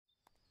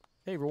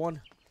Hey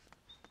everyone,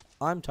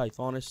 I'm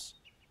Tythonus,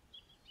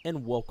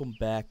 and welcome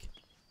back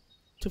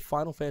to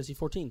Final Fantasy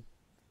XIV.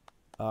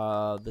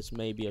 This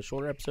may be a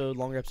shorter episode,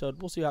 longer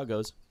episode. We'll see how it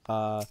goes.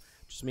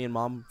 Just me and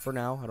Mom for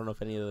now. I don't know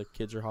if any of the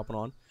kids are hopping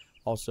on.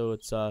 Also,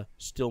 it's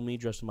still me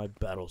dressed in my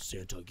Battle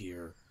Santa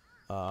gear,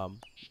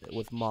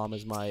 with Mom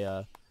as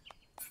my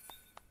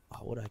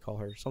what did I call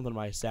her? Something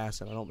my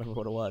assassin. I don't remember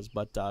what it was,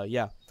 but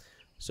yeah.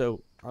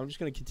 So I'm just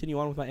gonna continue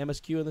on with my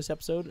MSQ in this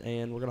episode,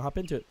 and we're gonna hop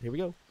into it. Here we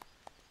go.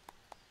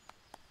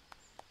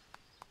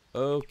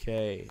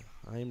 Okay,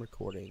 I am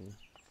recording.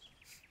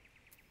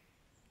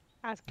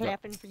 I was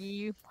clapping for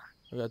you.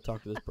 I gotta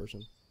talk to this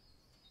person.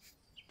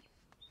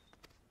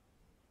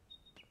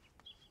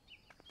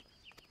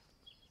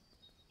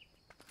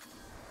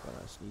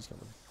 Got a sneeze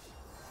coming.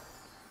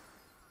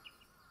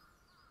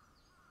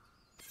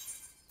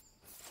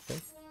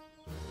 Okay.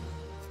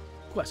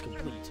 Quest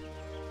complete.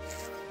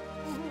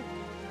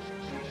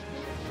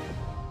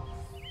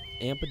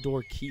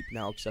 Ampador Keep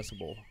now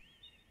accessible.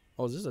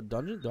 Oh, is this a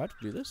dungeon? Do I have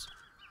to do this?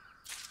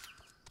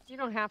 You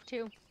don't have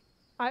to.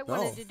 I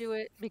wanted to do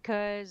it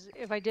because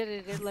if I did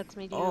it, it lets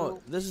me do. Oh,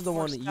 this is the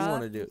one that you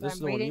want to do. This is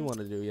the one you want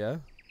to do, yeah?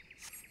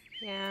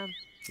 Yeah.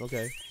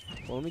 Okay.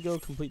 Well, let me go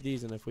complete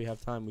these, and if we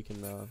have time, we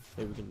can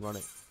maybe we can run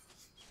it.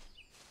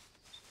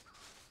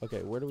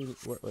 Okay, where do we?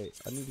 Wait,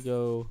 I need to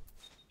go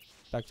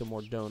back to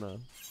Mordona. I'm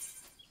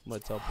gonna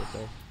teleport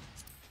there.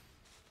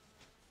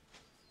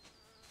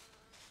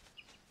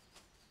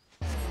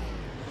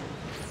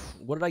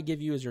 What did I give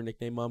you as your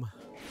nickname, Mom?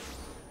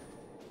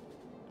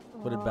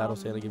 What did Battle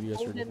Santa give you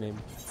as your nickname?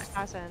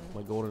 Assassin.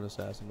 My golden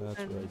assassin.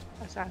 That's right.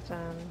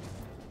 Assassin.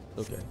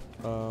 Okay.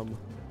 Am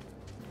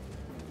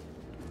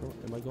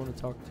I going to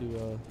talk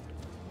to?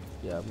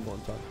 Yeah, I'm going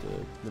to talk to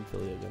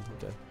Minfilia again.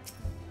 Okay.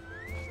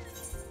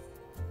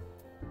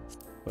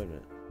 Wait a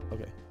minute.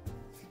 Okay.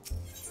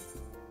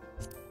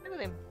 Look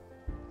at him.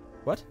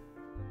 What?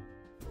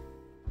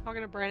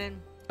 Talking to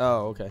Brennan.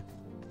 Oh, okay.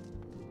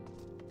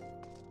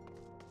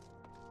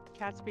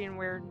 Cat's being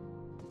weird.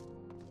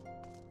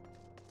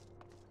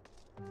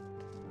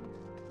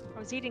 I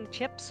was eating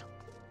chips.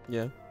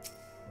 Yeah.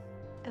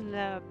 And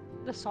the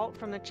salt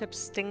from the chips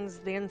stings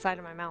the inside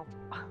of my mouth.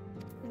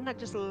 Isn't that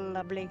just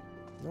lovely?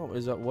 No,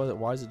 is that what?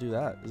 Why does it do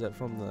that? Is that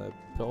from the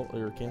pill or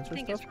your cancer I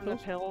think stuff? it's from the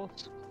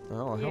pills.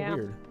 Oh, how Yeah.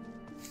 weird.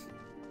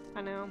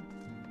 I know.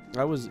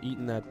 I was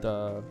eating that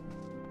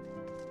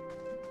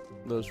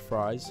those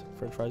fries,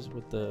 French fries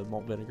with the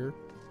malt vinegar,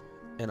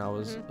 and I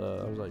was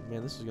like,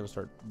 man, this is gonna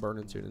start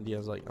burning soon. And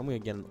Deanna's like, I'm gonna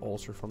get an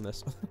ulcer from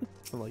this.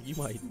 I'm like, you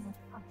might.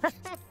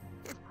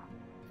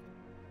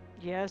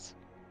 Yes.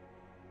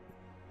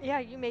 Yeah,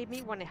 you made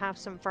me want to have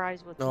some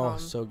fries with Oh,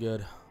 so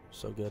good,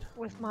 so good.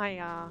 with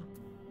my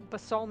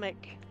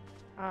balsamic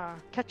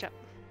ketchup.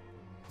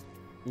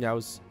 Yeah, it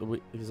was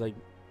like,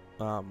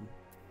 I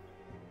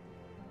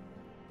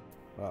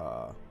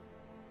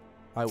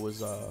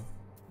was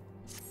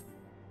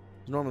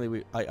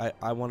normally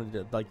I wanted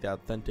to like the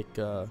authentic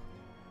I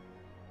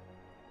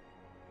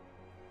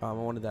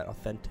wanted that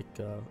authentic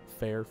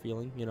fair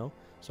feeling, you know.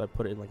 So I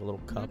put it in like a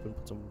little cup and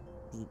put some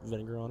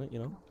vinegar on it, you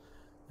know,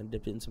 and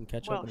dipped it in some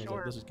ketchup, and I was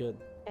like, this is good.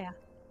 Yeah.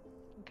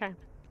 Okay.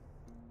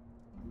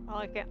 I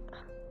like it.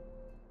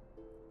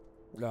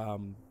 Yeah,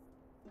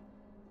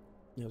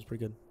 it was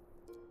pretty good.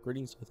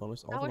 Greetings,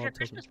 Tythonus. How was your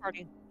Christmas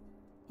party?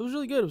 It was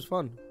really good. It was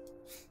fun.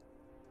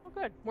 Oh,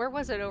 good. Where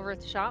was it? Over at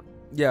the shop?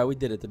 Yeah, we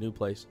did it at the new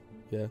place.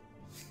 Yeah.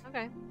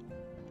 Okay.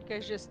 You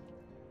guys just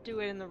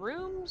do it in the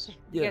rooms?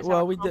 Yeah.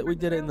 Well, we did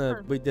it in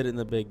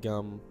the big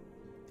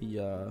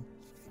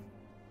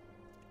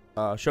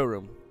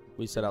showroom.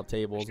 We set out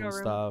tables and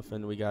stuff,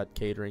 and we got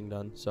catering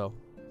done. So.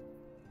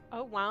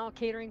 Oh wow!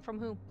 Catering from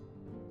who?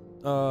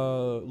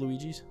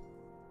 Luigi's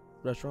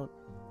restaurant.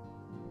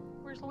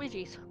 Where's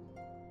Luigi's?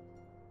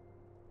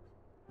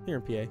 Here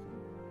in PA.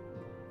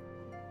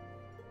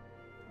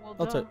 Well,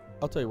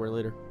 I'll tell you where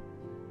later.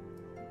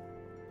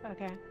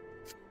 Okay.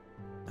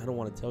 I don't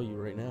want to tell you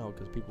right now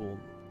because people will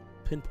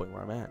pinpoint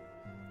where I'm at.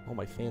 All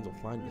my fans will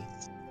find me.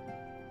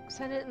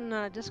 Send it in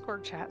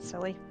Discord chat,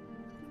 silly.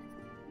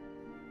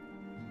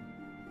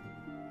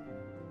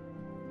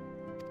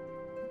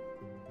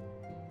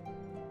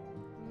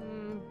 I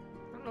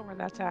don't know where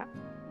that's at.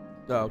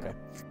 Oh, okay.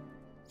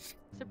 Is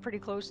it pretty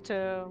close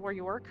to where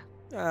you work?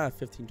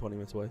 15, 20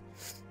 minutes away.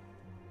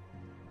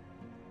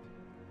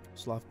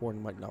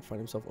 Slothborn might not find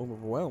himself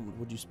overwhelmed.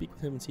 Would you speak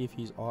with him and see if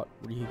he's aught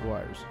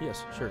requires?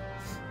 Yes, sure.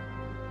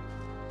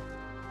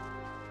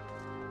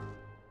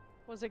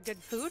 Was it good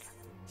food?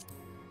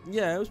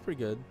 Yeah, it was pretty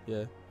good.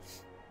 Yeah.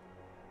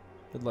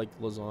 Had like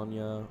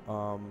lasagna,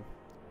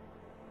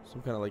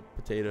 some kind of like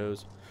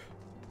potatoes,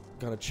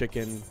 kind of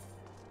chicken,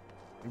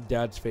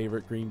 Dad's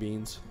favorite green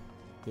beans,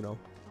 you know.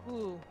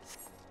 Ooh.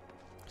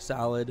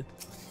 Salad.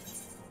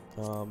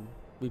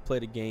 We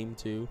played a game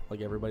too,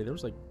 like everybody. There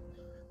was like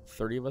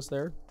 30 of us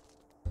there.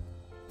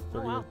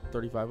 30 wow.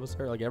 35 of us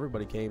there. Like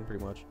everybody came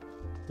pretty much.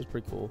 It was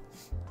pretty cool.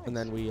 Nice. And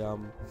then we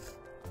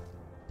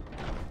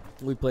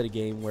played a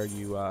game where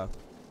you have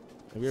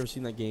you ever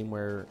seen that game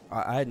where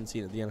I hadn't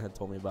seen it, Deanna had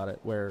told me about it,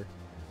 where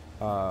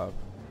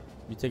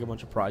you take a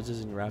bunch of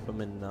prizes and you wrap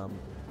them in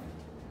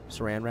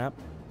saran wrap,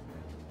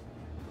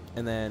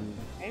 and then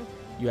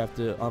you have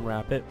to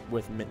unwrap it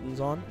with mittens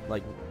on,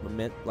 like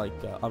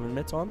oven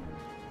mitts on.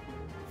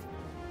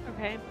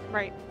 Okay,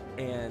 right.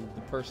 And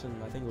the person,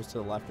 I think it was to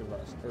the left of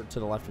us, or to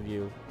the left of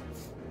you.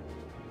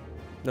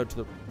 No,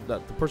 to the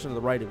person to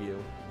the right of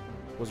you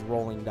was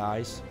rolling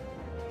dice,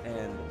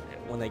 and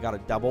when they got a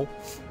double,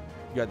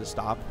 you had to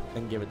stop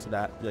and give it to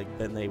that. Like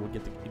then they would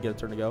get a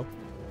turn to go.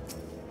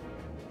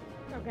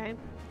 Okay.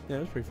 Yeah, it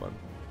was pretty fun.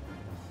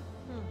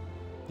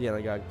 Yeah,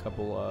 I got a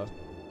couple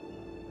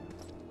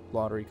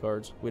lottery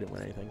cards. We didn't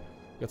win anything.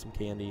 Got some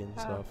candy and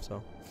stuff,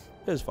 so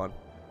it was fun.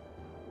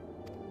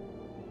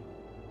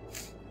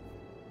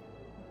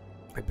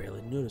 I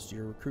barely noticed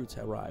your recruits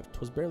had arrived.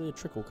 'Twas barely a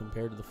trickle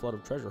compared to the flood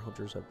of treasure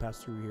hunters that pass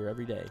through here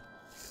every day.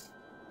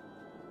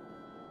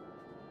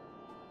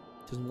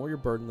 'Tis more your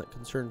burden that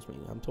concerns me.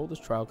 I'm told this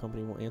trial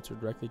company will answer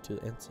directly to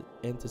the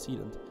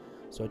antecedent,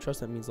 so I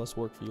trust that means less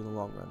work for you in the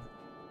long run.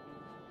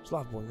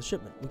 Slavborn, the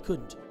shipment. We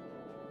couldn't.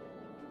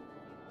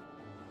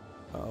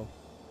 Uh-oh.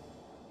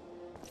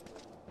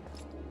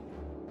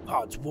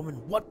 Odds woman,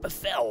 what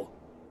befell?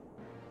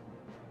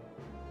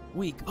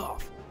 We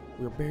cough.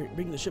 We were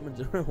bringing the shipment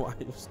to her. Why?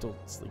 I'm still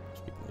asleep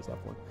speaking like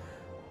Slavborn.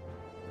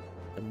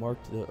 And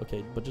marked the...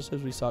 Okay, but just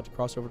as we sought to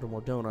cross over to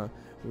Mordona,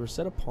 we were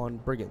set upon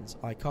brigands.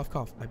 I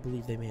cough. I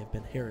believe they may have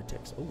been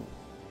heretics. Oh.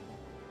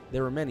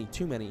 There were many,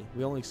 too many.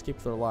 We only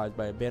escaped their lives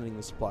by abandoning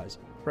the supplies.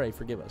 Pray,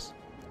 forgive us.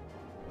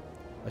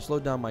 I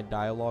slowed down my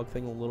dialogue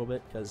thing a little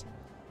bit because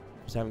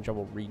I was having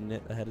trouble reading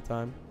it ahead of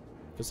time.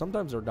 Because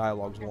sometimes their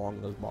dialogue's long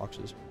in those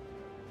boxes.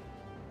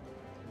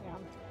 Yeah.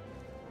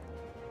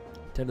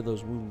 Tend to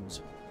those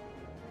wounds.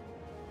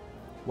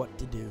 What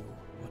to do?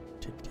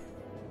 What to do?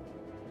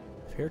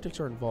 If heretics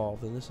are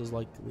involved, then this is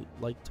like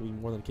to be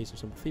more than a case of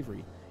simple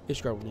thievery.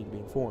 Ishgard will need to be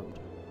informed.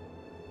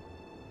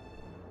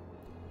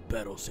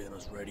 Battle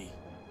Santa's ready.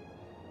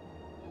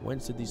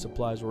 Whence did these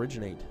supplies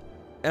originate?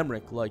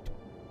 Emmerich liked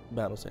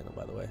Battle Santa,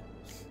 by the way.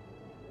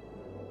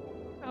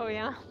 Oh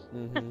yeah.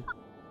 Mm-hmm.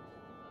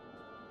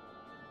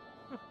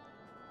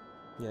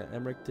 Yeah,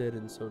 Emmerich did,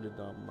 and so did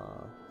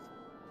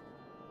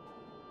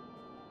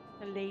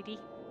A lady.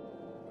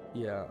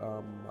 yeah,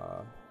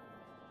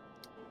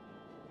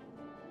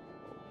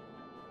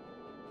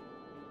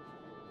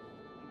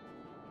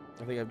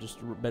 I think I've just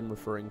been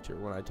referring to her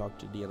when I talked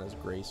to Deanna as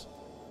Grace.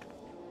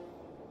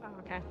 Oh,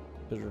 okay.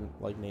 Because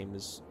her name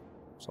is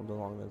something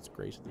along that's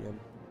Grace at the end.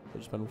 I've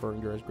just been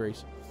referring to her as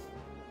Grace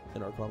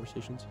in our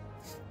conversations.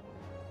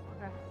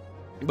 Okay.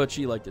 But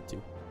she liked it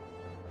too.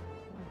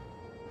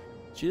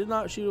 She did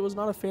not. She was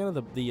not a fan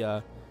of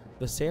the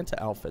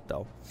Santa outfit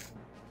though.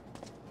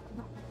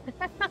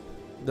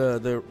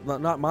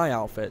 Not my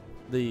outfit.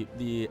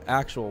 The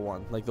actual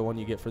one, like the one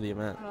you get for the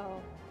event. Oh.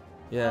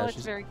 Yeah,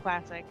 it's very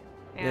classic.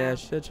 Yeah,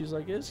 she's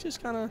like, it's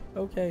just kind of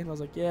okay, and I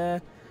was like, yeah.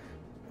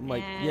 I'm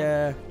like,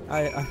 yeah.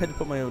 I had to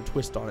put my own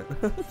twist on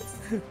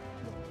it.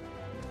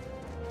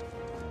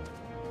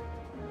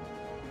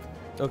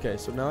 Okay,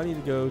 so now I need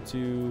to go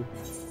to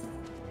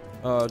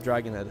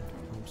Dragonhead.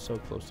 I'm so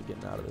close to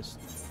getting out of this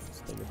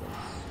thing again.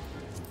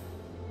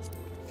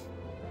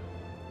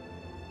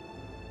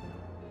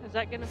 Is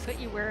that gonna put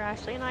you where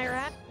Ashley and I are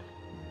at?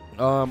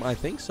 I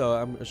think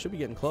so. I should be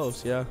getting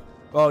close. Yeah.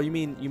 Oh, you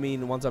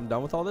mean once I'm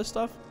done with all this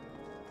stuff?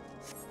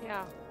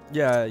 Yeah.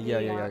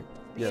 Yeah.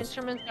 The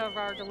instruments of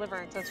our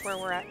deliverance. That's where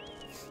we're at.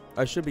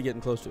 I should be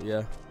getting close to it.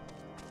 Yeah.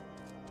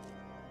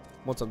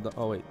 Once I'm done.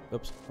 Oh wait.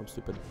 Oops. I'm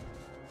stupid.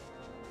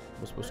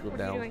 I was supposed to go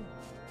down. What are you doing?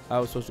 I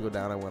was supposed to go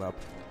down. I went up.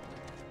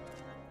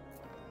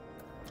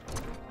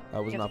 I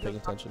was You not have to paying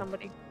go talk to attention.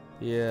 somebody.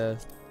 Yeah.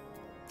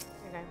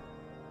 Okay.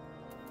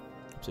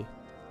 Oopsie.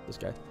 This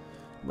guy.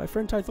 My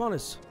friend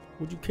Tithonus,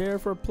 would you care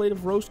for a plate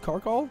of roast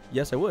carcall?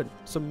 Yes, I would.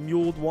 Some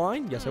mulled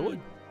wine? Yes, I would.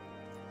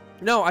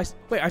 No,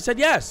 wait, I said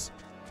yes.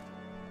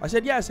 I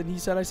said yes, and he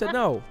said I said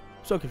no.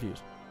 So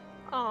confused.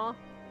 Aw.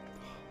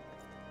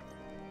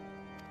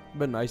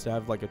 Been nice to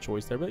have like a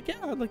choice there, but like, yeah,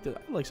 I'd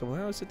like someone.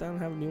 I'll sit down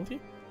and have a meal with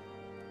you.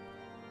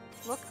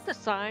 Look at the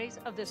size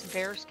of this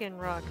bearskin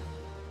rug.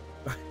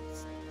 It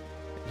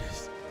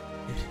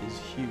is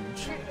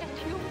huge. It's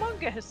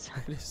humongous.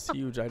 It is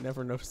huge. I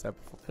never noticed that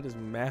before. That is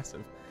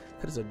massive.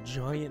 That is a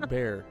giant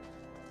bear.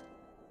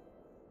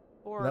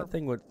 Or that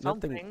thing would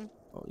something.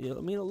 Oh, yeah, I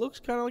mean, it looks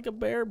kind of like a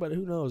bear, but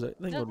who knows? That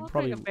thing would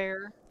probably like a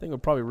bear. Thing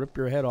would probably rip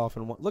your head off.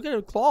 And look at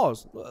his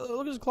claws.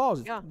 Look at his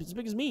claws. Yeah. It's as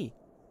big as me.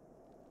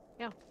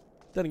 Yeah.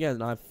 Then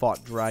again, I've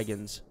fought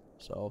dragons,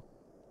 so.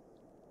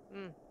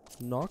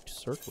 Knocked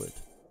circlet.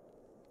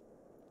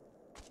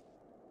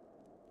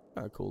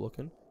 Kind of cool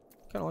looking.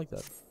 Kind of like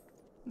that.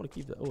 I'm gonna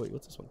keep that. Oh wait,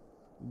 what's this one?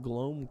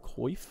 Gloam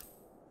Coif.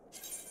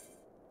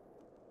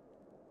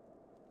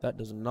 That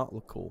does not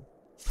look cool.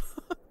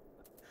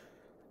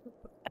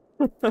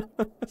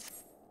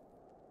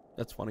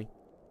 That's funny.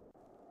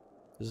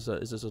 Is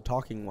this a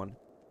talking one?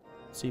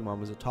 See,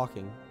 Mom, is it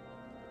talking?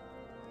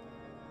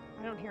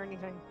 I don't hear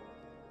anything.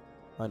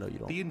 I know you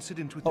don't. The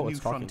incident with Oh, the it's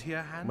new talking.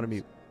 frontier hands? I'm gonna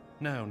mute.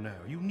 No,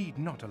 you need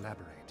not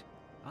elaborate.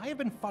 I have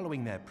been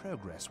following their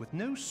progress with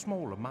no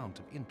small amount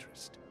of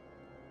interest.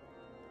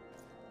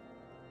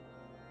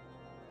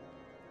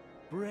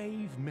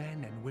 Brave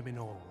men and women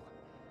all.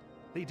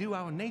 They do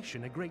our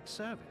nation a great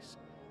service.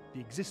 The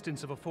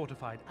existence of a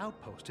fortified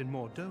outpost in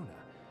Mordona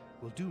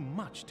will do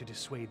much to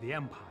dissuade the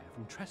Empire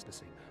from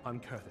trespassing on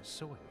Kurth's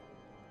soil.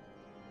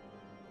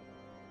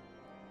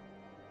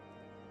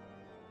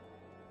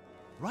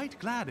 Right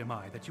glad am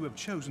I that you have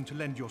chosen to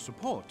lend your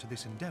support to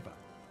this endeavor.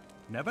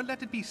 Never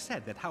let it be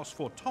said that House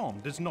Fort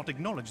Tom does not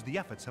acknowledge the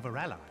efforts of her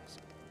allies,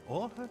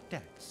 or her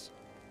debts.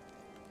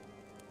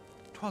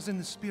 'Twas in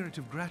the spirit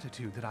of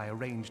gratitude that I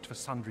arranged for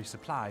sundry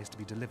supplies to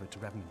be delivered to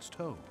Revenant's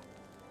Toll.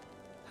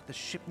 That the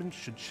shipment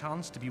should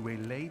chance to be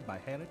waylaid by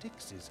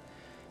heretics is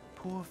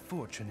poor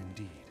fortune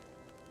indeed.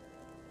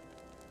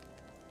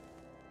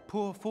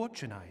 Poor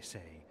fortune, I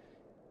say,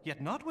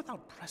 yet not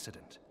without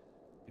precedent.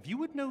 If you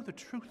would know the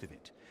truth of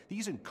it,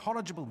 these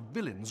incorrigible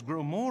villains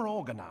grow more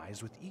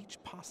organized with each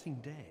passing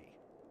day.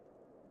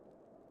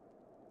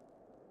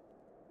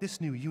 This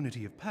new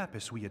unity of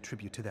purpose we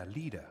attribute to their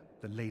leader,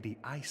 the Lady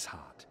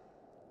Iceheart.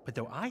 But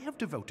though I have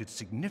devoted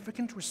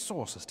significant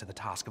resources to the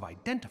task of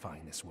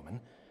identifying this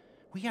woman,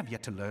 we have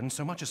yet to learn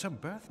so much as her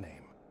birth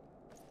name.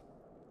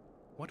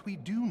 What we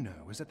do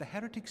know is that the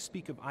heretics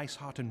speak of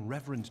Iceheart in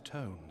reverent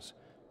tones,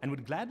 and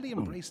would gladly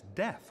embrace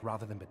death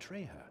rather than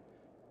betray her.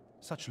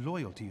 Such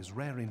loyalty is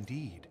rare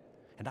indeed,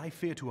 and I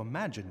fear to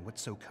imagine what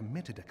so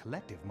committed a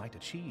collective might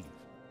achieve.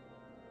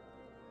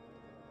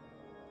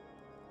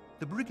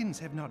 The brigands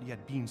have not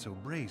yet been so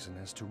brazen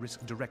as to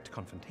risk direct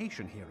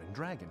confrontation here in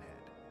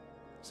Dragonhead.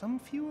 Some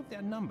few of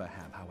their number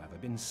have, however,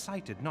 been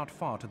sighted not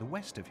far to the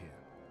west of here,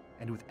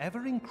 and with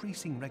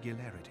ever-increasing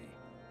regularity.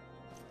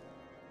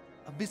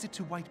 A visit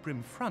to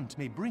Whitebrim Front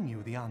may bring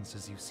you the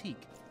answers you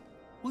seek.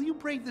 Will you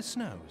brave the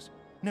snows,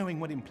 knowing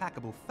what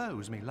implacable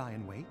foes may lie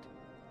in wait?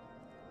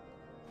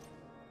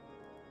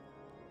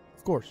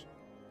 Of course.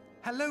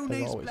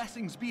 Hallone's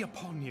blessings be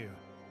upon you.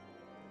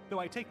 Though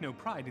I take no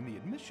pride in the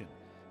admission,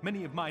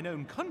 many of mine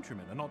own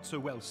countrymen are not so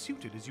well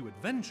suited as you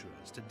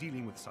adventurers to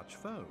dealing with such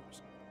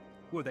foes.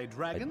 Were they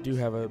dragons? I do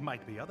have it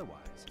might be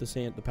otherwise.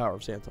 The power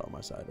of Santa on my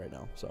side right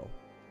now, so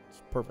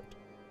it's perfect.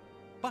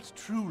 But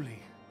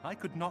truly, I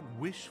could not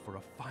wish for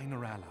a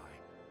finer ally.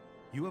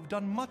 You have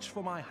done much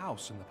for my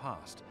house in the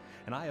past,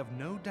 and I have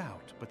no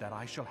doubt but that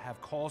I shall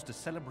have cause to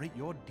celebrate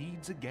your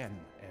deeds again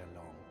ere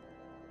long.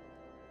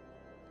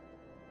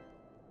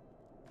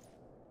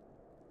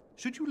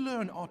 Should you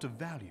learn aught of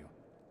value,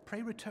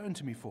 pray return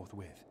to me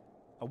forthwith.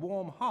 A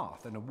warm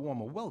hearth and a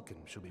warmer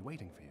welcome shall be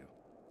waiting for you.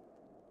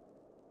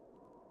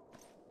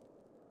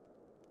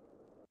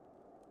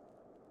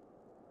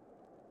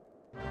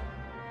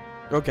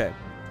 Okay,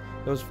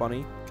 that was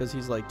funny because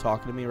he's like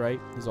talking to me, right?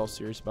 He's all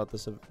serious about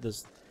this.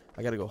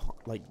 I gotta go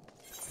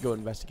go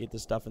investigate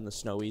this stuff in the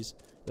snowy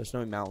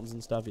mountains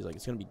and stuff. He's like,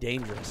 it's gonna be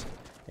dangerous,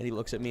 and he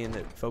looks at me and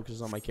it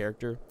focuses on my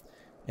character,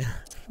 and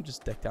I'm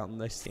just decked out in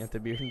nice Santa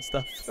beard and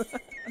stuff.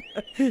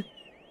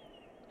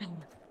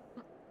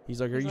 He's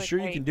like, are you sure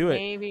you can do it?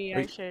 Maybe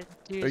I should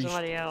do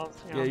somebody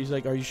else. You know? Yeah, he's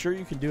like, are you sure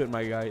you can do it?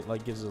 My guy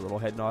like gives a little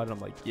head nod, and I'm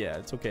like, yeah,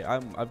 it's okay.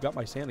 I've got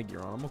my Santa gear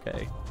on. I'm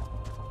okay.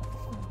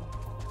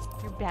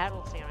 Your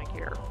battle Santa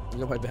gear. I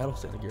got my battle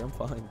Santa gear. I'm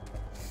fine.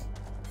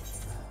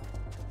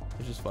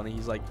 It's just funny.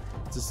 He's like,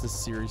 it's just this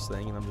serious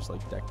thing, and I'm just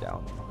like decked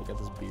out. And I got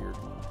this beard.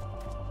 And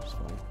it's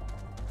funny.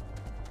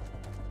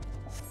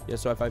 Yeah.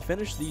 So if I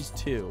finish these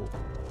two,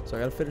 so I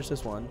gotta finish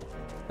this one,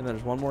 and then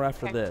there's one more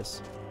after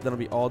this. Then I'll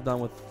be all done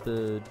with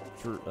the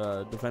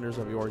Defenders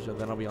of Eorzea.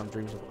 Then I'll be on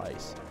Dreams of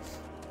Ice,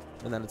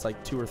 and then it's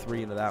like 2 or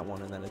 3 into that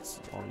one, and then it's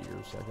on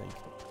yours, I think.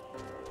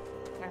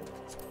 Okay.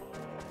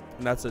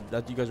 And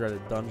that you guys are at a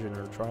dungeon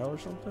or a trial or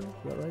something? Is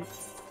that right?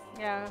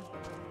 Yeah.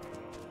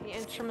 The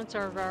instruments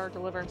of our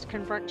deliverance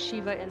confront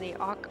Shiva in the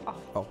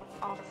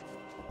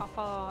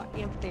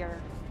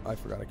amphitheater. I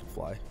forgot I could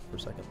fly for a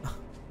second.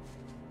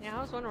 Yeah,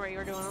 I was wondering what you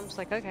were doing. I'm just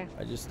like, okay.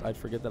 I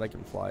forget that I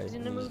can fly. He's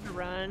in the mood to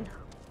run.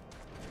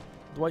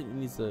 Dwight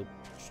needs to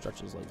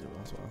stretch his legs every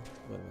once in a while.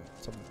 Wait a minute.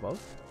 Something above?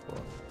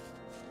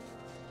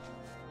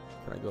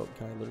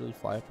 Can I literally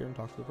fly up here and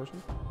talk to the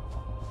person?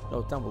 No,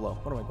 it's down below.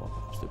 What am I doing?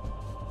 I'm stupid.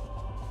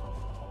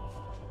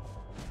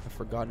 I've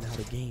forgotten how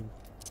to game.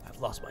 I've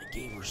lost my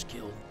gamer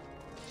skill.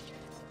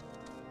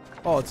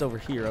 Oh, it's over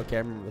here. Okay, I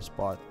remember the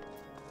spot.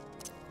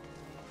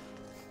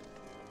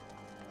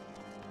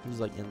 He's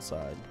like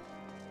inside.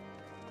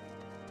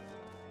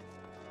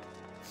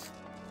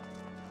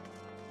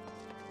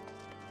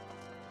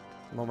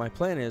 Well, my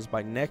plan is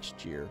by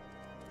next year,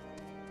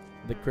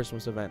 the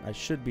Christmas event, I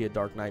should be a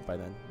Dark Knight by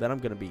then. Then I'm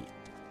gonna be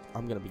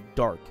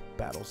Dark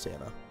Battle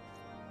Santa.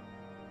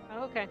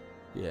 Oh, okay.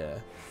 Yeah,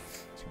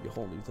 it's gonna be a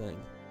whole new thing.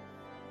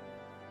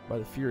 By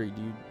the Fury,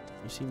 dude,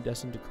 you seem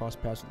destined to cross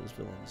paths with those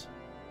villains.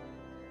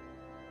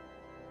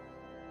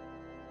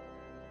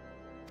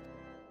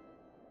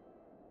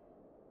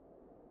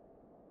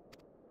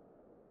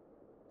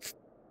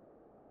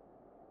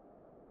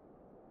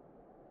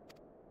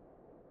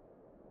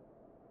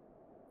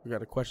 We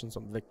gotta question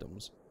some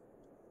victims.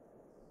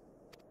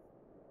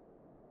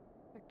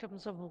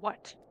 Victims of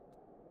what?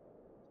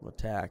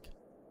 Attack.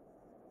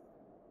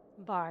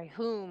 By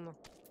whom?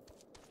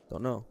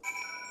 Don't know.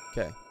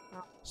 Okay.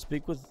 Oh.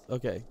 Speak with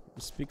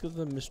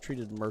the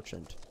mistreated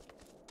merchant.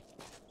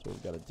 That's what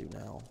we've got to do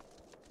now.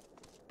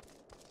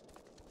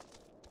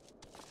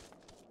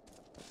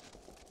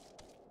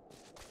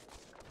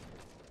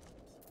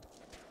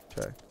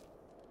 Okay.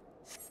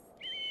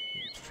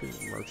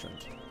 Mistreated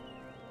merchant.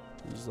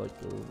 He's like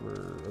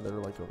over, or they're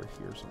like over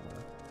here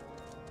somewhere.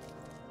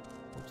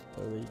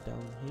 Are they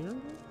down here?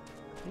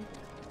 I think.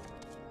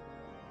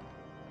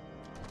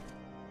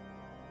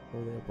 Or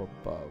are they up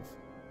above?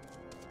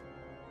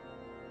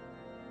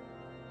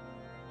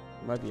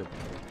 Might be up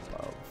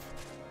above.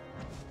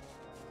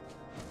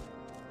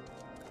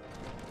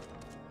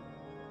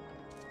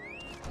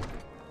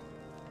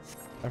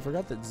 I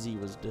forgot that Z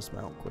was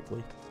dismount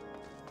quickly.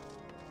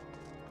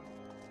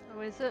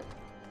 Oh, is it?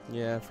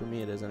 Yeah, for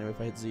me it is. Anyway, if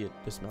I hit Z, it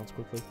dismounts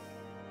quickly.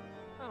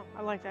 Oh,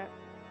 I like that.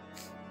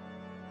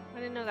 I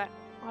didn't know that.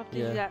 I'll have to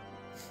Yeah. do that.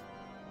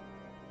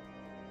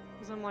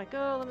 Because I'm like,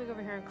 oh, let me go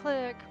over here and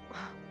click.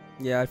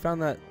 Yeah, I found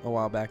that a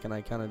while back, and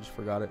I kind of just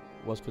forgot it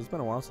was because it's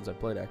been a while since I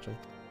played, actually.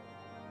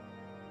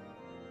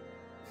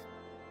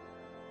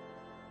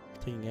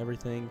 Taking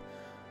everything.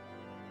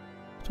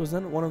 It was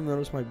then one of them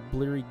noticed my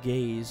bleary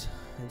gaze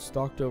and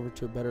stalked over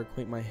to better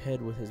acquaint my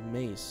head with his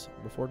mace.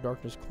 Before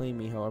darkness claimed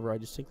me, however, I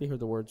distinctly heard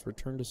the words,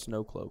 "Return to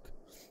Snowcloak."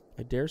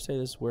 I dare say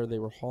this is where they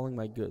were hauling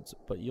my goods,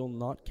 but you'll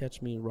not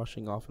catch me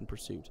rushing off in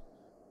pursuit.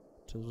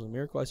 It was a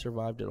miracle I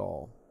survived it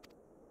all.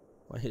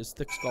 Why, his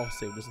thick skull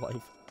saved his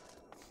life.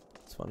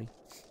 It's funny.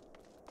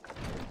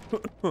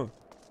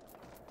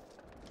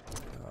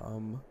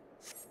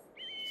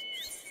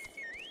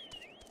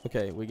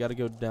 Okay, we gotta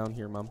go down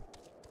here, Mom.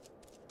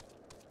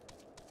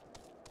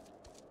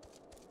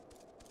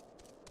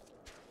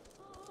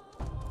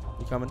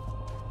 You coming?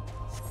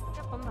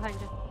 Yep, I'm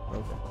behind you.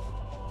 Okay.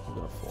 I'm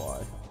gonna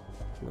fly.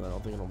 Even though I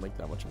don't think it'll make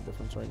that much of a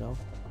difference right now.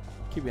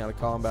 Keep me out of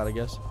combat, I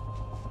guess.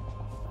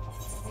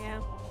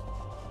 Yeah.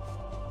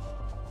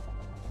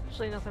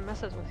 Usually nothing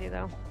messes with you,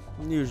 though.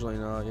 Usually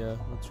not, yeah.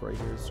 That's right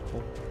here. It's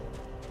cool.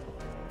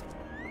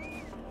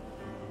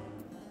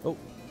 Oh.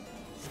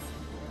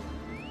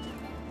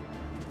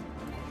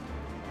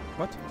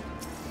 What?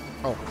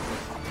 Oh.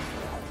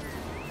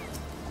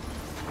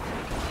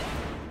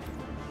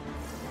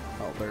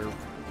 Oh, they're...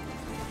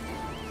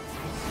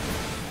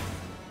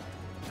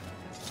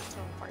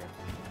 So for you.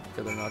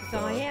 Yeah, they're not... So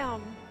I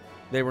am.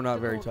 They were not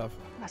very Cool. tough.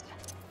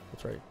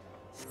 That's right.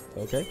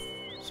 Okay.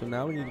 So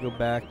now we need to go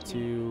back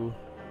to...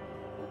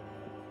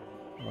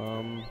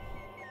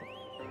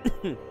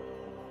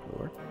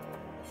 Where?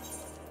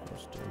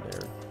 Just in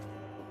there.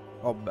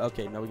 Oh,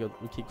 okay. Now we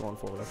keep going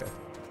forward. Okay.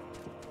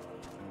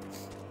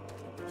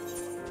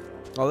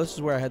 Oh, this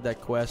is where I had that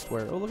quest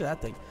where... Oh, look at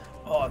that thing.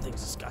 Oh, that thing's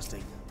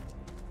disgusting.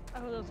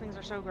 Oh, those things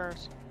are so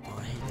gross. Oh,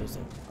 I hate those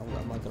things. I'm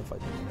not gonna fight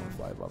them. I'm gonna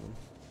fly above them.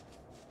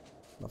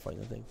 I'm not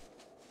fighting the thing.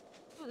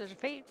 Oh, there's a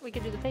fate. We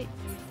could do the fate.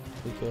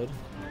 We could.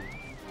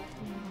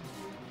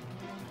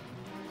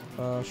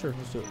 Sure.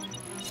 Let's do it.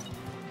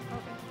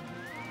 Okay.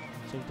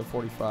 Sink to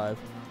 45.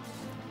 What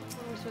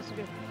are we supposed to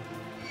do?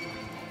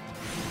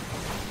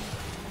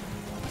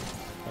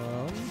 I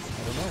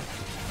don't know.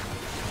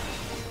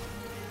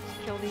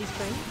 Kill these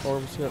things? Or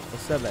let's kill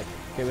Sevek.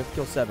 Okay, we have to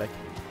kill Sevek.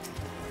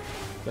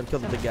 Gotta kill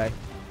the big guy.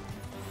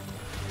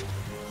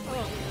 Oh,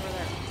 over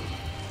there.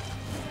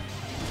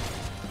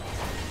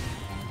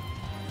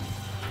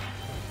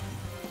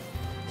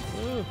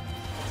 Ooh.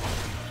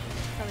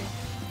 Coming.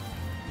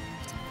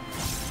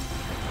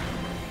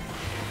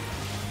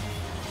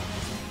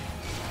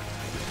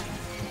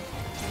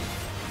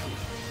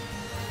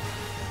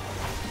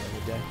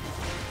 Big guy.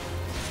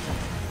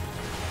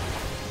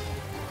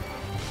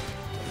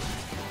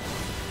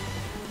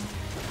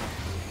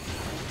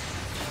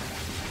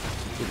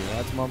 Give me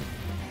that, Mom.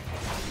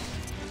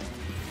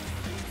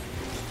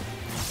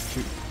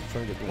 Shoot, I'm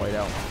trying to get the white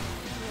out. No,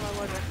 I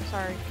wasn't.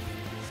 Sorry.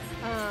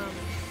 I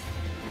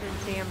didn't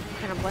see him.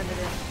 Kind of blended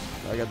in.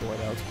 I got the white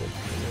out. It's good.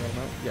 Can you let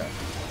him out? Yeah.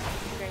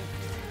 Okay.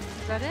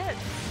 Is that it?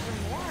 Is there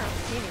more? I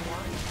don't see any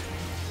more.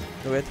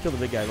 No, we have to kill the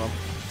big guy, Mom.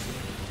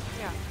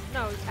 Yeah.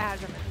 No, add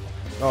him.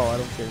 Oh, I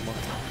don't care, Mom.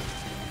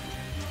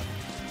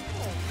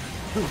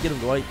 Get him,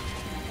 Dwight.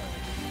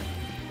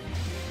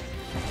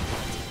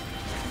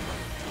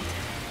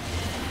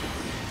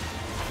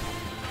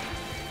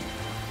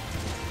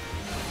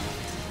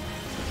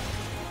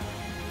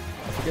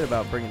 I forget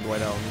about bringing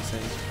Dwight out on these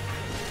things.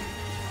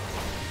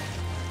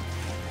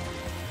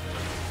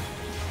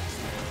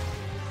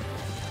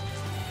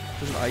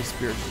 There's an ice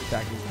spirit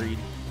attacking Creed.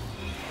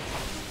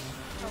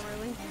 Oh,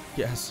 really?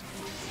 Yes.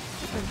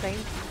 That's insane.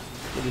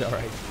 It'll be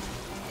alright.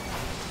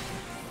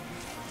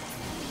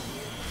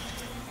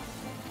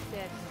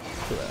 Dead.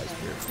 Kill that ice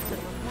spirit.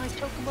 My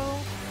chocobo.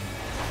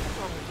 What's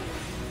wrong with you?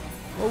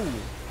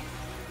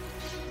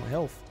 Oh! My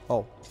health.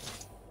 Oh.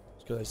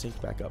 It's because I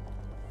synced back up.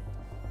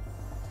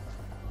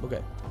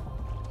 Okay.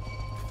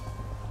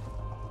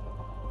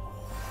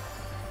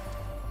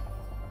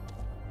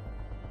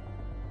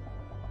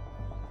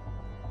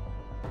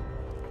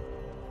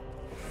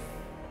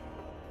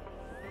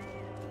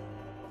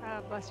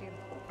 Bless you.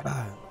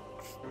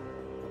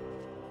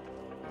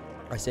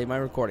 I saved my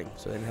recording,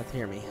 so they didn't have to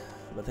hear me.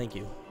 But thank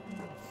you.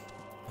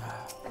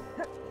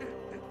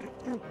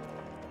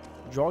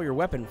 Draw your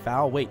weapon,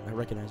 foul. Wait, I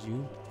recognize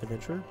you,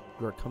 adventurer.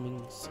 You are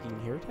coming seeking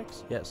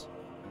heretics? Yes.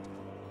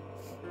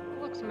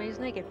 Look, somebody's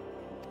naked.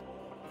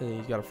 And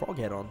he's got a frog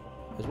head on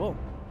as well.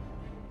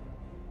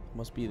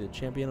 Must be the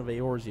champion of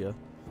Eorzea.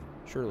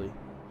 Surely.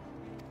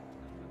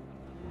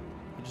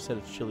 He just said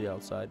it's chilly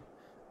outside.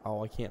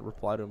 Oh, I can't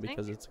reply to him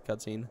because it's a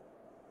cutscene.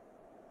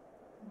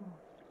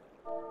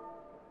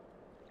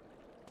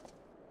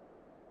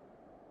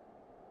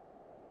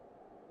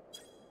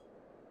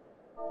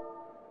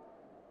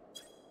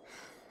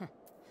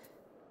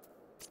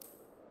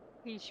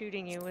 He's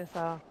shooting you with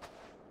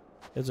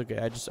It's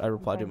okay. I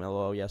replied to him.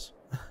 LOL. Yes.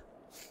 I'm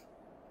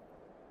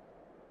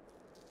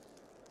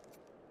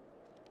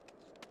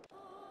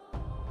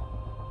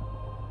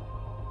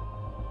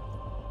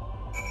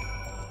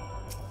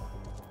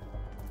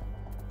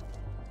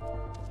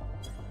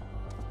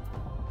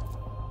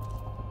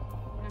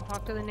gonna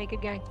talk to the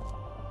naked guy.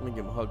 Let me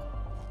give him a hug.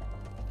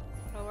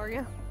 How are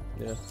you?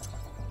 Yeah.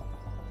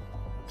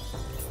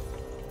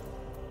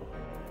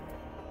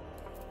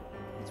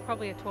 It's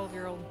probably a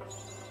 12-year-old.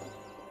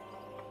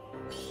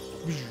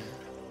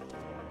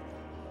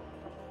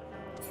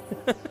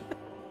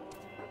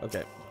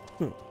 Okay.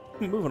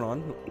 Moving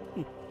on.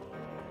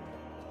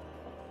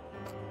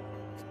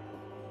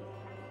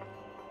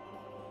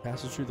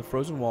 Passes through the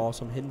frozen wall,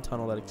 some hidden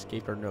tunnel that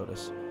escaped our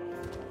notice.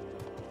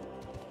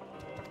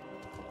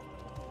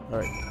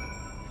 Alright.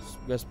 So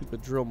we gotta speak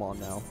with Drillmon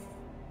now.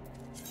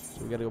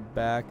 So we gotta go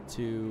back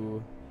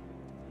to...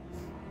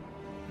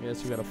 I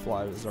guess we gotta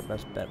fly. This is our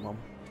best bet, Mom.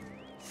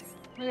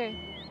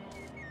 Okay.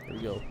 Here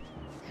we go.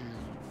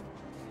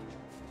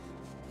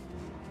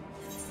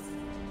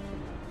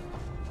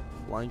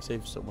 Flying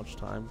saves so much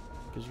time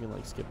because you can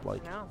like skip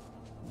like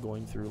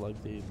going through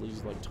like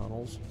these like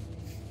tunnels.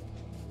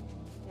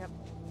 Yep.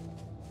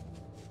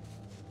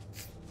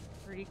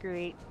 Pretty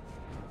great.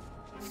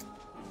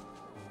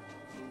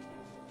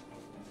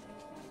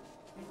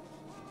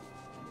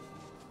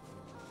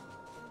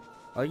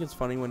 I think it's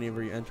funny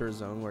whenever you enter a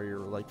zone where you're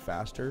like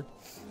faster,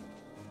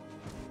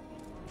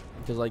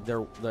 because like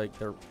they're like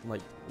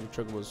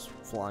Chocobo was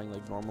flying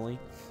like normally,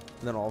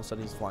 and then all of a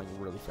sudden he's flying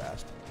really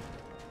fast.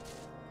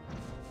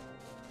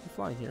 You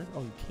flying here?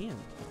 Oh, you can.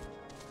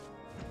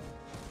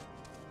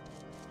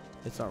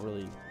 It's not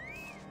really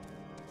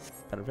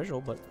beneficial,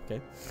 but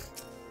okay.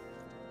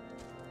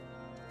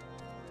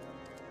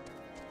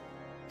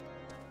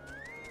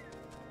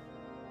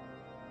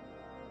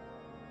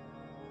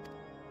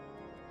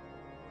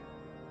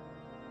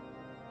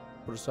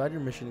 Put aside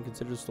your mission and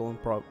consider the stolen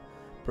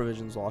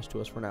provisions lost to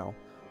us for now.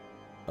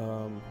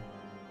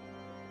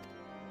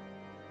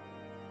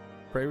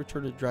 Pray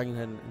return to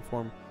Dragonhead and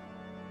inform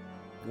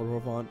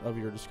Rovant of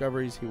your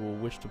discoveries. He will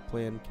wish to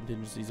plan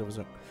contingencies of his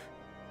own.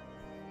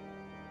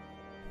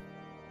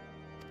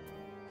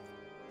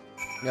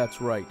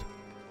 That's right.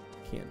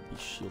 Can't be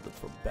shielded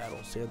from battle,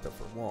 Santa,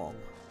 for long.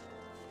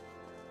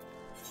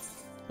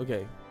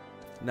 Okay.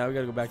 Now we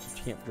gotta go back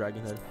to Camp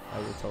Dragonhead. I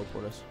will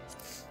teleport us.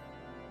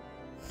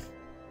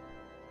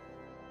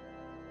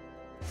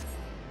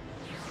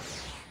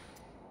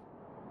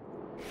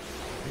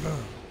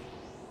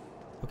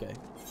 Okay.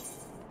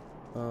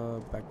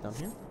 Back down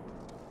here.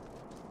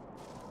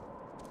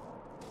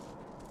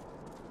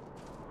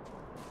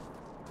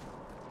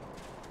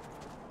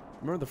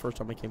 Remember the first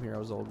time I came here, I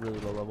was all really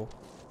low level.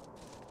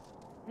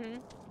 Hmm.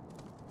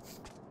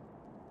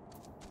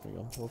 There you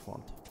go.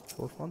 Warfont.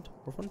 Warfont?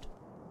 Warfont?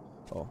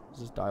 Oh, is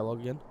this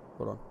dialogue again?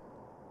 Hold on.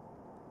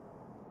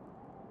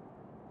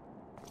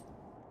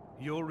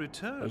 Your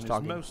return is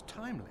talking. most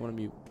timely. I want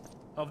to mute.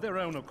 Of their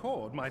own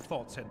accord, my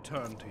thoughts had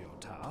turned to your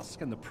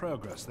task and the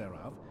progress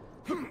thereof.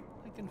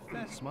 I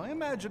confess, my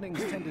imaginings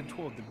tended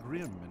toward the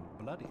grim and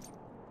bloody.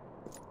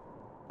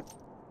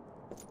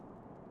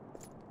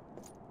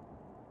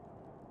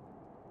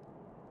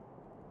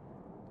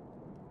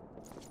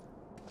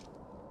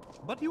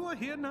 But you are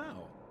here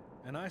now,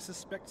 and I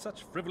suspect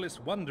such frivolous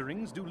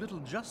wonderings do little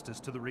justice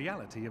to the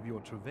reality of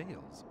your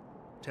travails.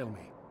 Tell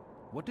me,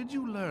 what did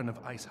you learn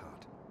of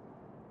Iceheart?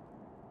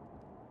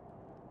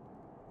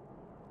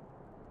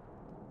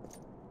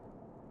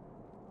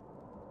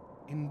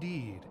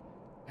 Indeed,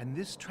 and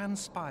this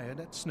transpired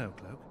at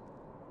Snowcloak?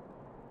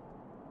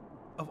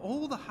 Of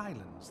all the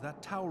highlands,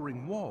 that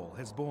towering wall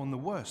has borne the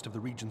worst of the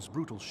region's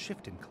brutal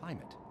shift in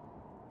climate.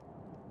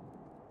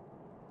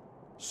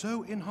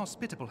 So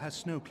inhospitable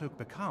has Snowcloak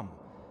become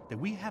that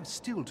we have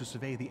still to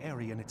survey the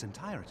area in its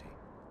entirety.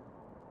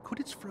 Could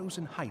its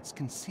frozen heights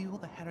conceal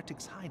the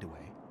heretics'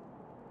 hideaway?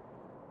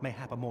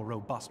 Mayhap a more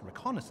robust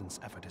reconnaissance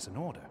effort is in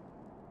order.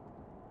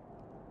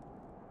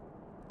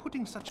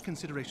 Putting such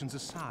considerations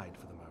aside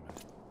for the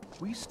moment,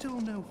 we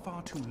still know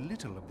far too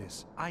little of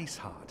this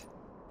Iceheart.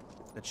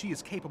 That she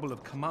is capable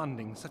of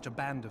commanding such a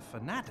band of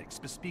fanatics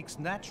bespeaks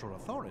natural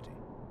authority,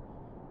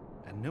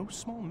 and no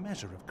small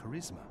measure of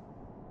charisma.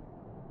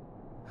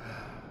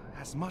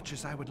 As much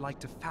as I would like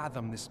to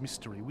fathom this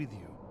mystery with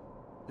you,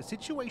 The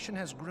situation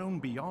has grown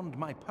beyond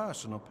my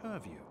personal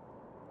purview.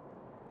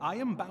 I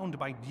am bound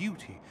by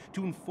duty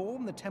to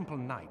inform the Temple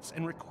Knights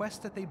and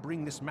request that they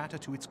bring this matter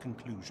to its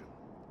conclusion.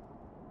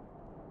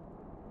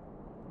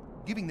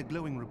 Given the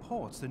glowing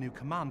reports the new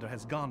commander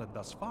has garnered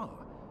thus far,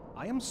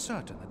 I am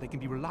certain that they can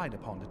be relied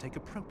upon to take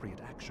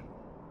appropriate action.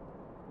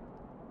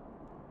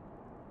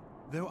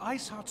 Though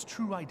Iceheart's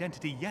true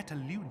identity yet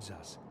eludes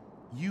us,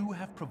 you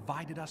have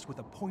provided us with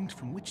a point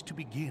from which to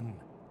begin.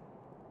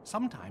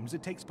 Sometimes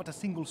it takes but a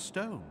single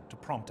stone to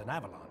prompt an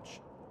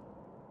avalanche.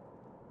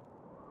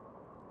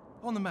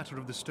 On the matter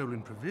of the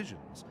stolen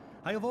provisions,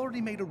 I have already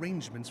made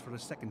arrangements for a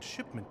second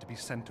shipment to be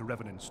sent to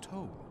Revenant's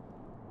Toll.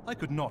 I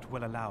could not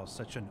well allow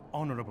such an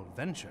honorable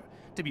venture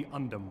to be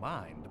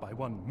undermined by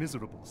one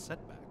miserable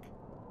setback.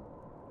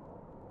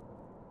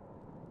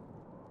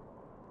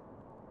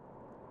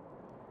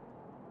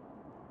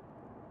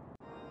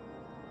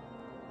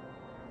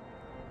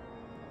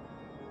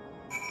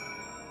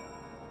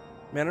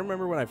 Man, I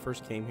remember when I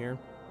first came here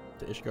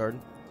to Ishgard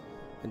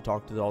and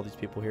talked to all these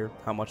people here,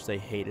 how much they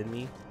hated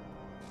me.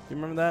 Do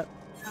you remember that?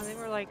 Oh, they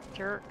were like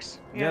jerks.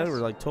 Yeah, Yes. they were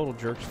like total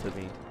jerks to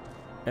me.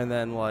 And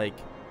then, like,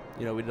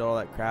 you know, we did all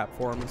that crap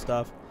for them and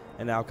stuff.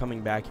 And now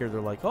coming back here, they're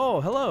like, oh,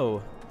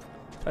 hello,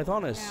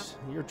 Tithonus,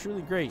 you're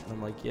truly great. And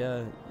I'm like,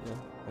 yeah,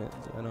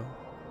 I know.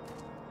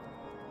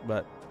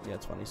 But, yeah,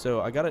 it's funny. So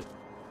I got it.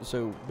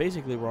 So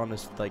basically, we're on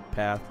this, like,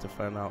 path to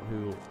find out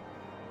who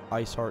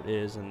Iceheart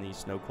is and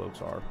these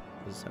Snowcloaks are.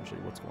 Is essentially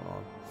what's going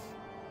on.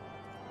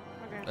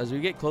 Okay. As we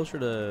get closer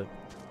to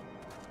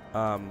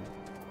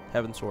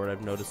Heaven Sword,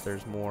 I've noticed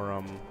there's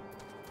more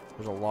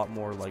there's a lot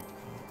more like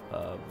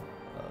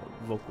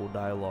vocal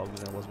dialogue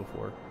than there was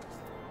before.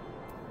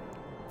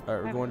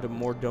 Alright, we're going to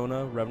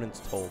Mordona, Revenant's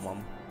Toll,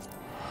 Mom.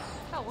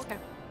 Oh, okay.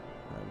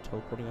 I'm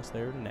teleporting us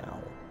there now.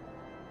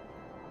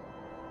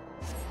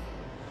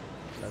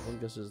 And I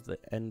think this is the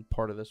end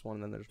part of this one,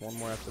 and then there's one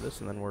more after this,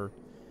 and then we're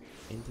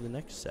into the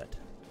next set.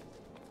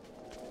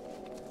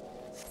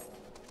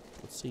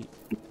 Let's see.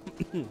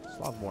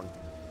 Slavborn.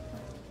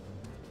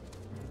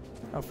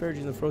 How fared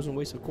you in the frozen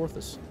wastes of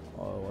Korthus?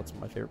 Oh, that's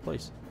my favorite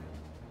place.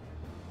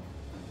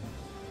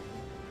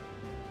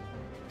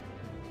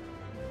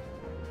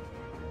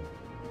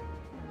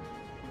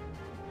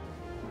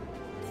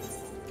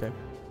 Okay.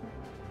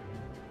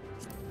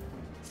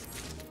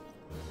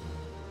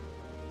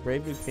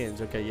 Brave new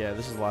pins. Okay, yeah,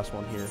 this is the last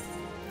one here.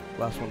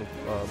 Last one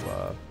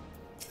of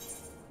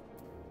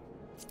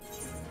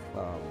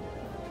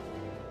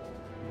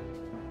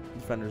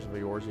Defenders of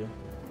Eorzea.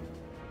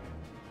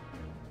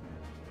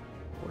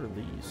 What are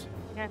these?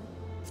 Yeah.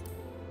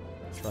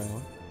 Try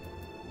on.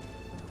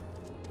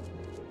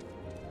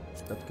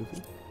 That's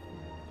goofy.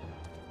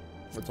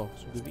 That's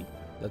also goofy.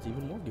 That's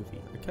even more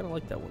goofy. I kind of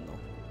like that one though.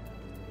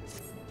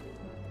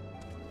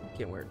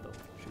 Can't wear it though.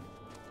 Shoot.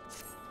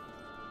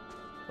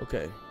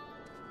 Okay.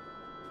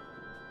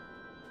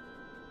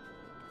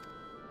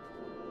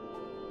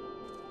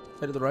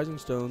 Head to the Rising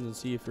Stones and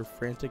see if your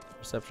frantic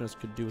receptionist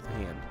could do with a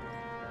hand.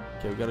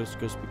 Okay, we gotta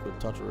go speak with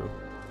Tataru.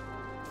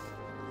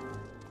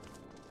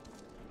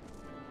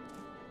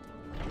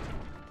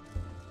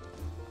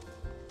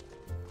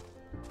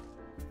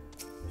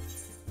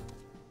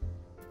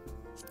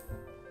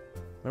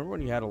 Remember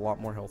when you had a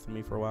lot more health than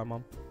me for a while,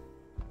 Mom?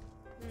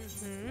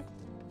 Mm-hmm.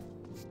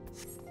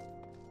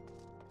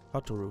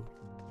 Tataru.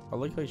 I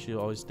like how she's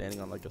always standing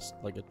on like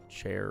a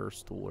chair or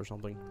stool or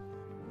something.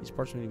 These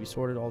parts need to be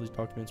sorted. All these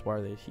documents, why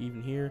are they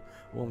even here?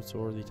 A woman's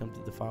sword, they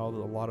attempted to file a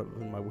lot of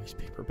them in my waste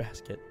paper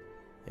basket.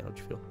 Yeah, how'd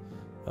you feel?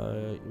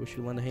 Wish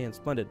you lend a hand.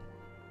 Splendid.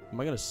 Am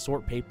I gonna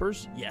sort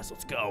papers? Yes,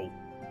 let's go.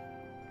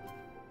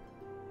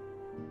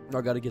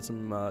 I gotta get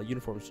some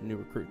uniforms to new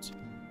recruits.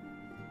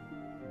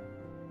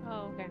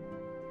 Oh, okay.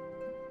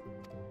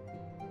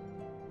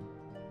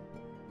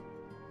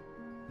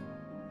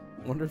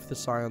 Wonder if the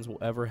Scions will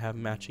ever have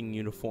matching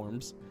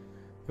uniforms.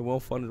 A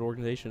well-funded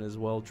organization is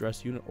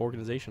well-dressed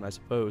organization, I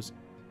suppose.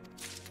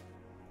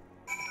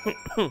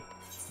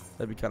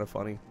 That'd be kind of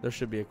funny. There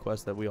should be a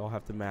quest that we all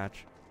have to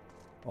match.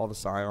 All the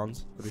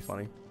Scions. That'd be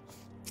funny.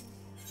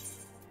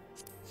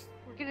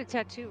 We'll get a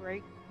tattoo,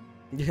 right?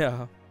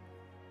 Yeah.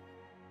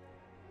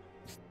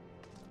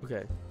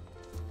 Okay.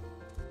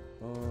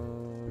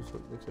 So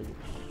it looks like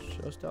it's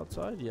just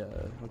outside? Yeah,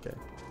 okay.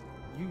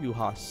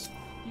 Yuhas.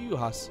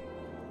 Yuhas.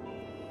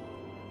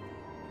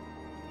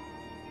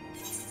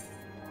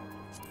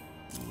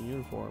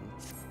 Uniform.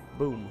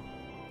 Boom.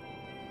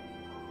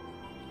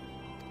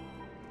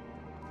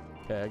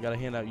 Okay, I gotta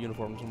hand out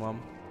uniforms,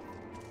 Mom.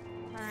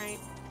 Alright.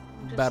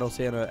 Battle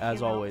Santa,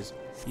 as always.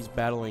 He's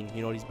battling.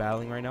 You know what he's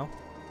battling right now?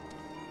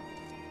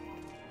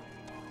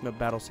 You know what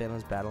Battle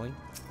Santa's battling?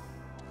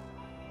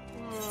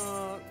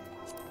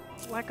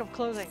 Lack of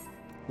clothing.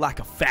 Lack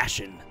of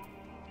fashion.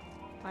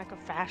 Lack of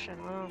fashion.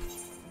 Oh.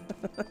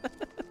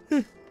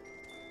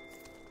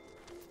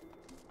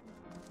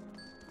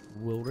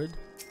 Wilred.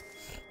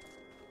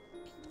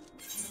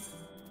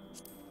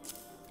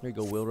 There you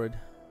go, Wilred.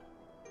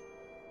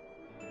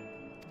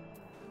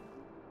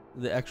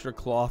 The extra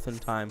cloth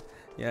and time.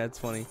 Yeah, it's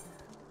funny.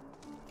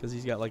 Because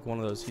he's got like one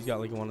of those. He's got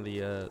like one of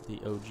the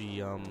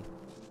OG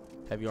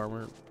heavy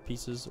armor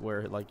pieces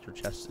where like your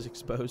chest is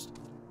exposed.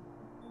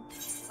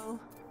 Oh.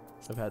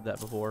 I've had that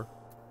before.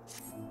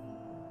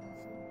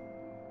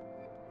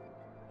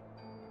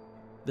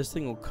 This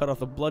thing will cut off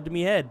the blood to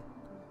me head.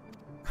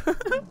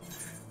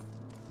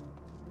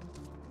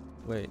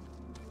 Wait.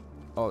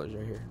 Oh, there's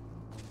right here.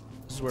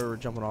 This is where we're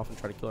jumping off and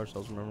try to kill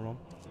ourselves, remember, Mom?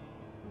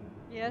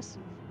 Yes.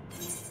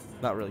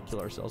 Not really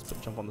kill ourselves,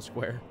 but jump on the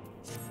square.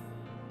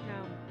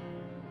 No.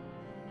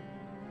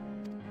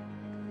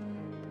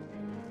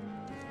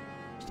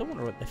 Still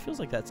wonder what... It feels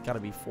like that's got to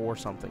be for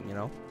something, you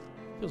know?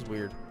 Feels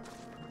weird.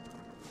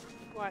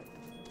 What?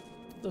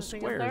 Those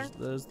Something up squares.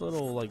 there? Those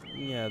little, like...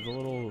 Yeah, the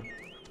little...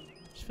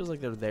 Just feels like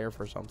they're there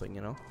for something,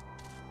 you know?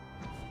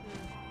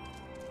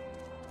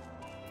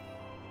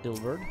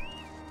 Dilbert.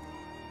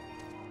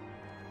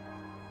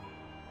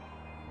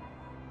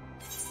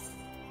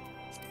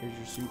 Here's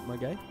your suit, my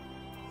guy.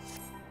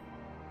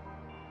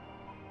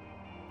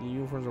 The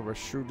uniforms are a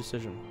shrewd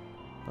decision.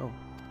 Oh.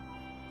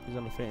 He's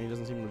not a fan. He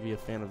doesn't seem to be a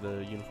fan of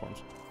the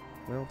uniforms.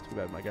 Well, too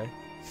bad, my guy.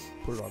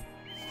 Put it on.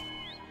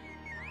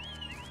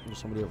 There's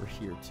somebody over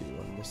here, too.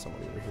 I missed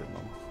somebody over here,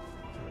 Mom.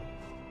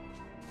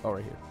 Oh,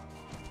 right here.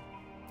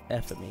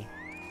 F at me.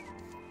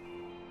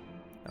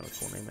 Not a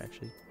cool name,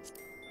 actually.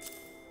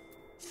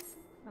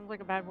 Sounds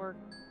like a bad word.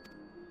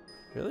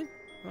 Really?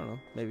 I don't know.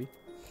 Maybe.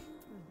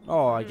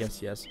 Oh, I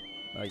guess yes.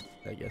 I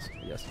guess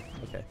yes.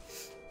 Okay.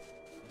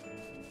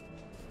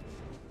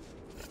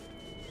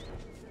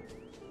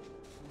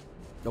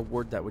 A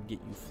word that would get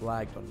you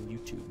flagged on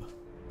YouTube.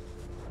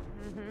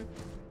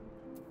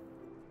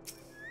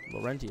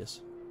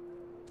 Laurentius.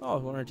 Oh,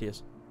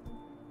 Laurentius.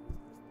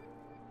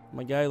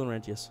 My guy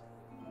Laurentius.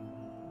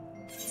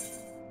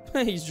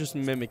 He's just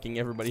mimicking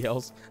everybody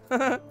else.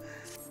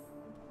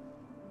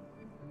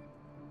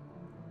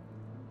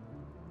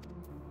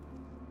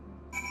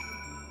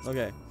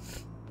 Okay.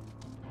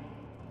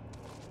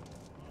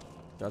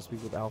 Gotta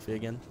speak with Alfie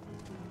again.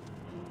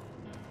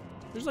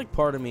 There's like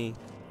part of me,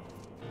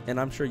 and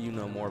I'm sure you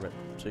know more of it,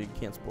 so you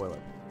can't spoil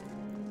it.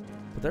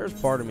 But there's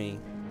part of me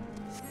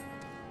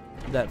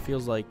that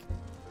feels like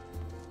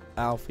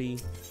Alfie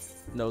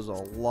knows a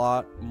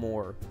lot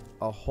more,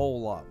 a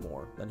whole lot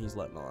more than he's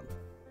letting on.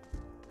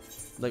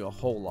 Like a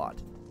whole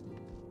lot.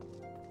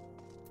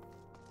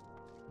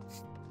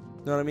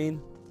 Know what I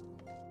mean?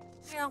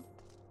 Yeah.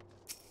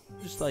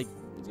 Just like,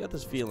 he's got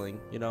this feeling,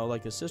 you know,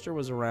 like his sister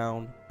was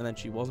around, and then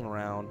she wasn't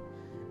around,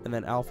 and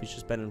then Alfie's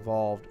just been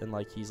involved, and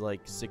like he's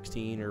like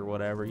 16 or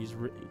whatever. I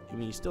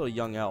mean, he's still a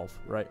young elf,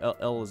 right?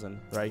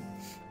 Elizan, right?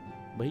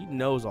 But he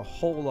knows a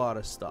whole lot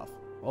of stuff.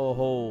 A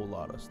whole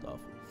lot of stuff.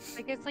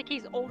 Like, it's like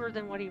he's older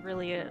than what he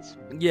really is.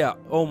 Yeah,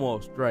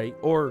 almost, right?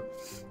 Or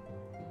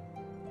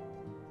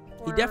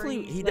he Or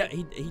definitely, he's, he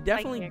like,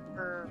 definitely, psychic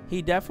or...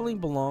 he definitely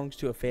belongs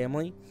to a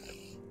family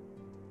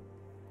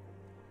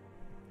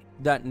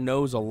that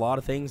knows a lot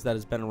of things that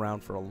has been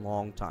around for a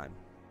long time,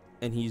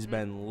 and he's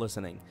been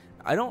listening.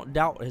 I don't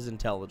doubt his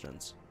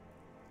intelligence.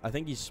 I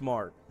think he's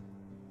smart.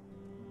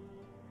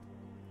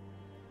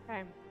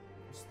 Okay. I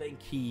just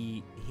think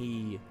he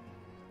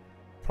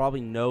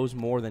probably knows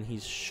more than he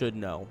should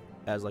know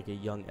as like a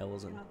young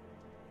Elizan.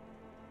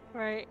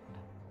 Right.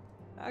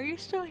 Are you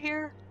still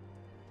here?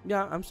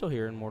 Yeah, I'm still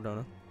here in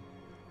Mordona.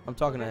 I'm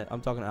talking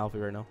to Alfie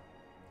right now.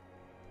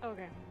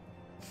 Okay.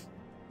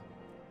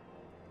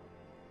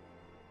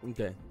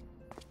 Okay.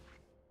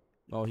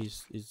 Oh,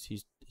 is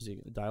he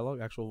dialogue?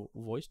 Actual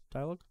voice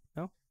dialogue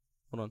now?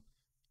 Hold on.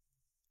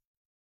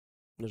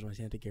 There's my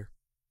Santa gear.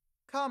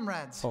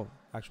 Comrades, Oh,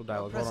 actual your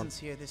dialogue. Hold on. presence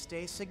here this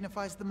day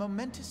signifies the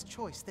momentous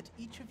choice that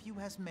each of you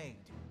has made.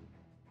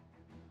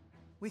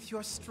 With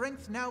your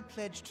strength now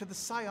pledged to the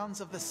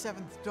scions of the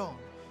Seventh Dawn,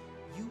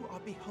 you are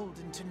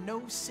beholden to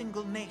no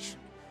single nation.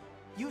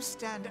 You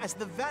stand as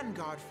the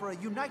vanguard for a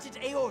united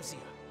Eorzea.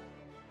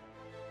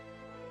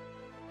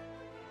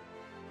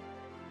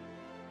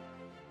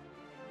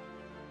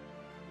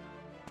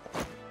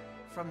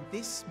 From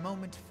this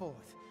moment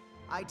forth,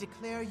 I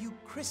declare you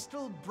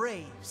Crystal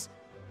Braves.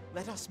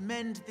 Let us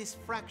mend this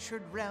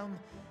fractured realm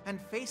and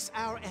face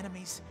our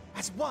enemies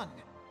as one.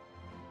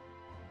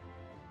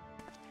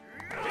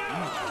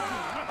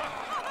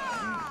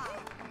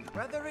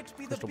 Whether it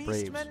be Crystal the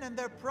Braves. Beastmen and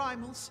their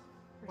primals,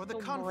 or the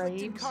Crystal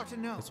conflict in Braves?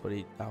 Carteneau, That's what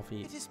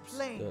Alfie it is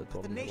plain that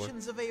told the me before.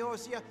 nations of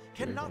Eorzea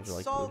cannot names are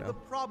like solve blue the now.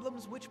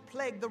 problems which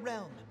plague the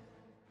realm.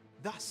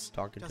 Thus,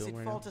 Talking to does him it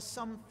right fall now. to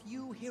some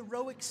few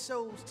heroic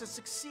souls to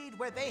succeed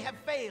where they have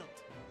failed.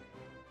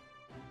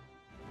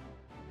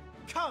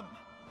 Come,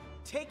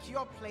 take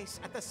your place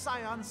at the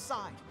Scion's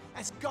side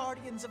as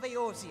guardians of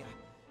Eorzea,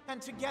 and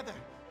together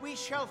we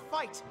shall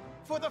fight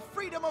for the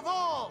freedom of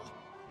all!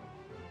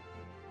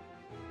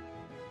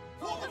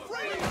 For the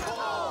freedom of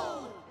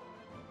all!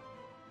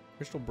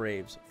 Crystal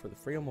Braves for the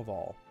freedom of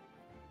all.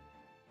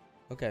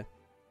 Okay.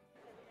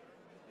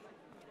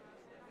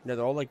 Yeah,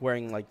 they're all like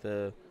wearing like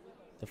the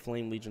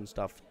Flame Legion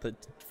stuff. The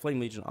Flame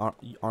Legion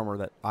armor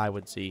that I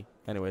would see.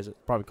 Anyways, it's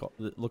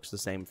probably it looks the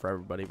same for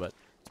everybody, but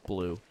it's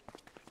blue.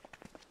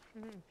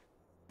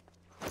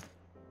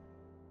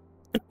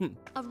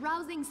 A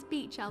rousing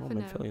speech, Oh,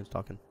 Alphino. Manfilion's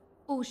talking.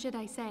 Or should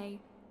I say,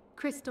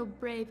 Crystal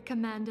Brave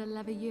Commander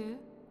Leveilleur?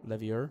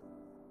 Levier?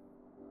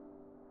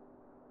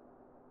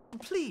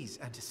 Please,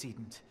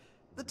 Antecedent.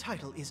 The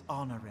title is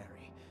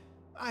honorary.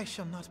 I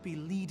shall not be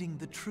leading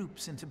the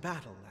troops into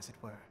battle, as it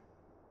were.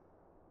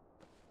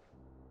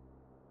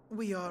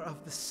 We are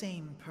of the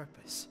same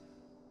purpose.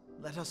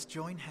 Let us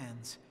join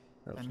hands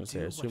I was and going to say,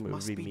 I do assume what it would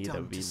must be be me that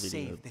done would be to leading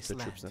save the this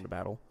troops land. into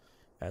battle,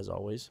 as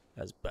always,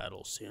 as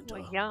Battle Santa.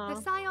 Well, yeah.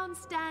 The Scions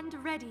stand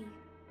ready.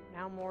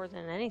 Now more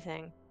than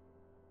anything.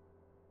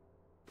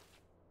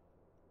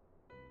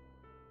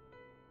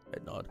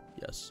 Head nod,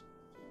 yes.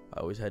 I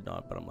always head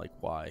nod, but I'm like,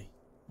 why?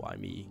 Why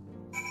me?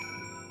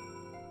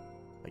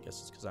 I guess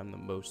it's because I'm the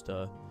most,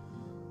 Do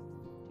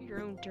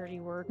your own dirty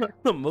work.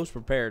 the most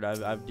prepared.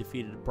 I've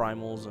defeated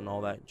primals and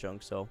all that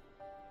junk, so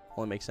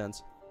only makes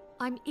sense.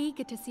 I'm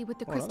eager to see what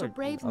the Oh, Crystal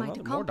Braves might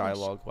accomplish. more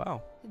dialogue,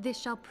 wow. This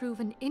shall prove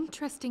an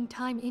interesting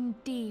time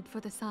indeed for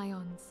the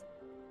Scions.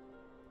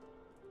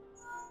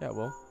 Yeah,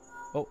 well.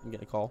 Oh, I'm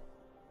getting a call.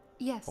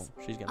 Yes, Oh,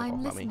 she's getting a call,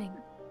 I'm not me. listening.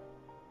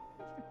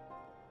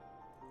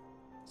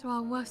 So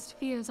our worst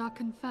fears are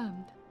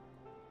confirmed.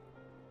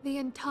 The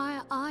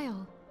entire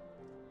Isle.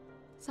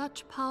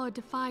 Such power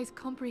defies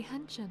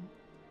comprehension.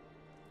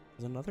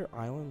 Is another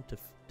island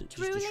just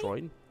Truly?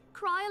 destroyed?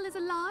 Kryl is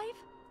alive?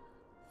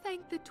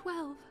 Thank the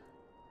 12.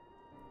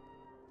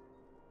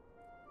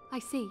 I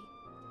see.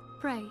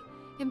 Pray,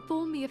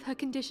 inform me if her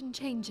condition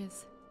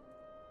changes.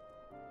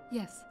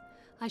 Yes,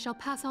 I shall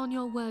pass on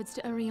your words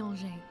to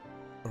Urianger.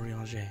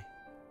 Urianger.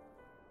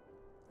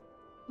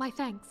 My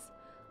thanks.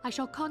 I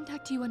shall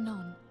contact you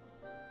anon.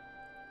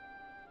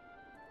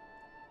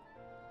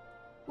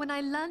 When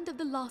I learned of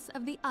the loss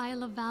of the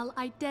Isle of Val,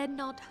 I dared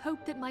not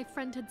hope that my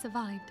friend had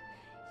survived.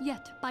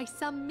 Yet, by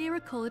some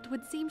miracle, it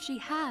would seem she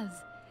has.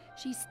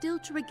 She's still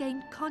to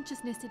regain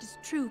consciousness, it is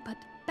true, but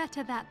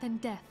better that than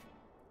death.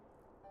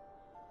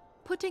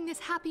 Putting this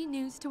happy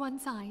news to one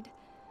side,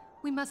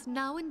 we must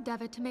now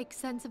endeavor to make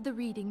sense of the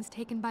readings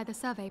taken by the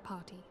survey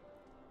party.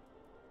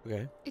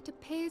 Okay. It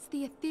appears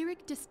the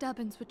etheric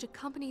disturbance which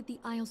accompanied the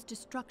Isle's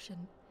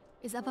destruction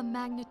is of a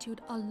magnitude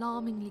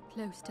alarmingly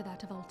close to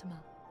that of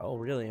Ultima. Oh,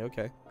 really?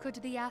 Okay. Could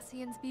the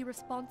Ascians be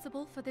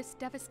responsible for this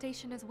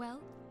devastation as well?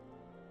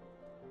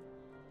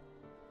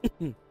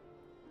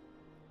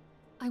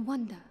 I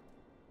wonder.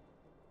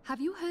 Have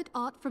you heard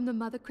aught from the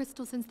Mother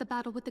Crystal since the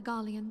battle with the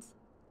Garleans?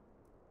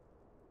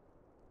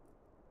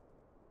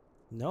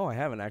 No, I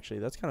haven't actually.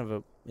 That's kind of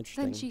a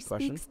interesting Then she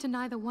question. speaks to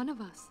neither one of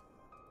us.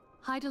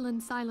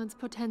 Heidel's silence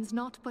portends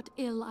naught but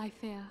ill, I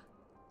fear.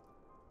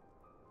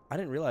 I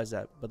didn't realize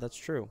that, but that's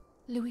true.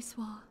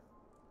 Louisoix,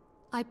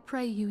 I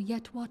pray you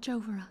yet watch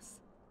over us.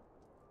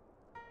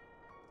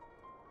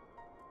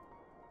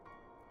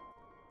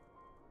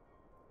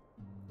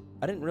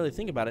 I didn't really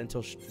think about it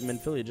until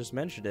Manfilia just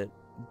mentioned it,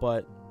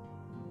 but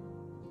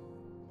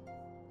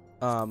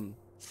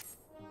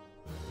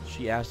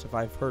she asked if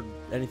I've heard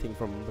anything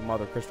from the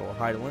Mother Crystal or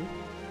Heidelin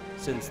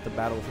since the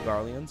battle with the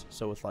Garleans,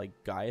 so with like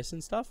Gaius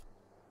and stuff.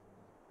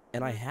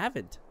 And I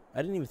haven't.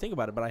 I didn't even think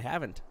about it, but I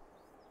haven't.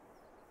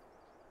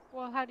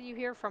 Well, how do you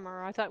hear from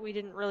her? I thought we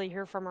didn't really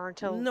hear from her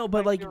until No,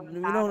 but like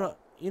during battle.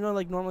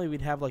 like normally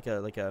we'd have like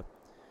like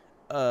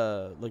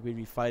we'd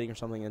be fighting or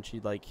something, and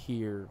she'd like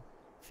hear,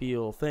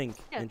 feel, think,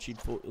 Yeah. and she'd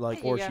pull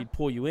like Yeah, or yeah. she'd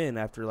pull you in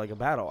after like a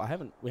battle.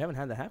 We haven't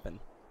had that happen.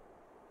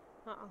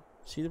 Uh-uh.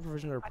 See the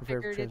provision or I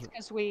prepare for figured it's transfer.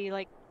 because we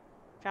like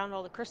found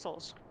all the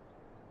crystals.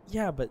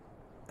 Yeah, but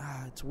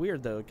it's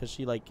weird though, because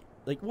she like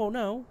well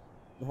no,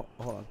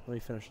 hold on, let me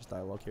finish this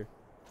dialogue here.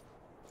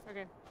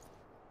 Okay.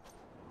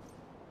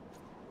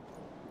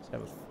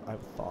 So I have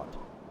a thought.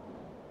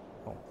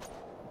 Oh,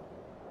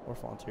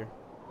 Orphant's here,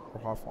 or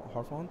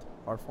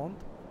Harfont.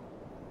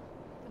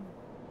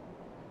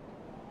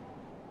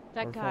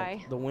 That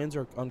guy. The winds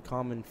are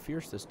uncommon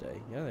fierce this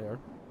day. Yeah, they are.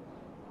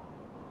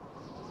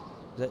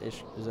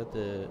 Is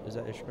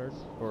that Ishgard,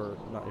 or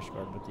not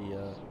Ishgard, but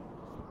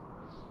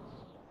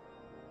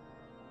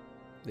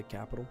the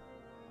capital?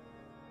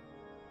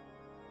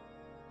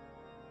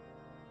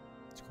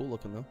 It's cool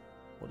looking though.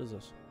 What is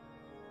this?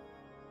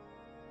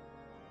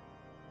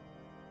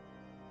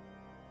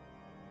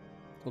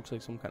 Looks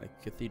like some kind of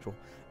cathedral.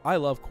 I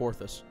love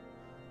Korthus.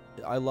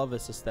 I love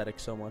its aesthetic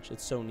so much.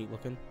 It's so neat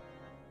looking.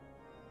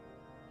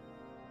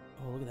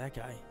 Oh, look at that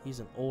guy. He's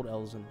an old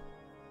Elzen.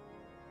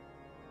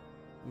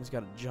 He's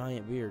got a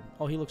giant beard.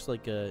 Oh, he looks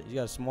like he's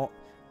got a small,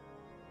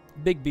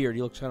 big beard.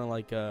 He looks kind of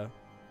like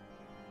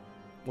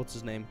what's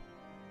his name?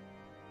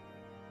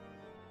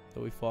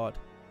 That we fought.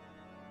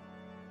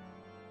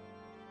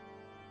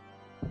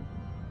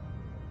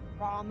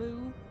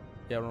 Ramu.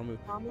 Yeah, Ramu.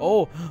 Ramu.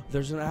 Oh,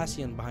 there's an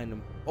Ascian behind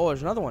him. Oh,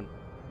 there's another one.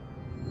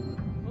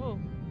 Oh.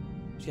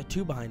 He's got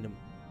two behind him.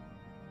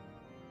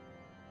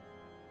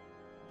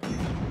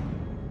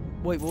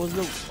 Wait, what was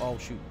the? Oh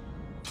shoot.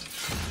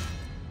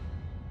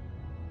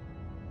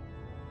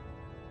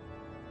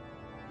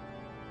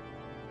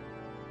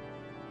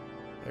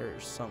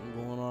 There's something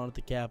going on at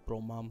the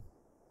Capitol, Mom.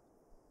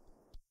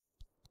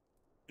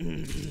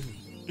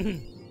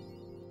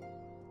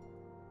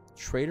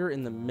 Traitor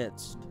in the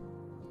midst.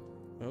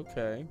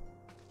 Okay.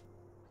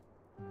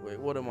 Wait,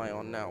 what am I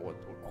on now? What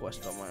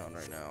quest am I on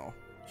right now?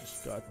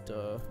 Just got,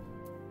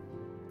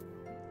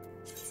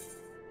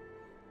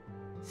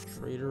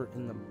 Traitor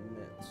in the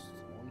midst.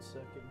 1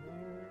 second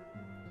here.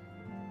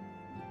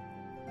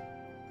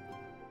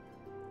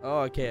 Oh,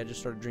 okay, I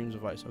just started Dreams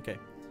of Ice. Okay.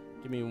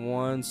 Give me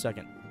 1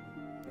 second.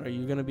 Are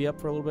you gonna be up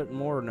for a little bit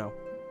more or no?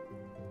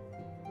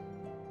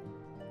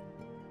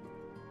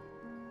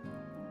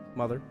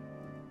 Mother?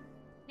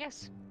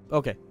 Yes.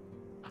 Okay.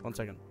 1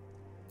 second.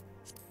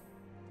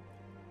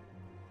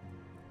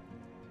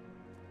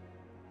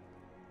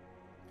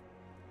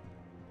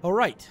 All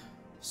right.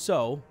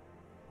 So,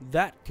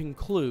 that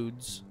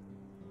concludes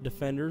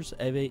Defenders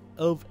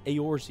of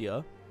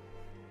Eorzea.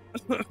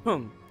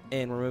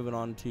 And we're moving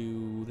on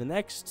to the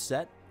next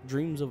set,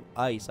 Dreams of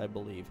Ice, I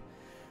believe.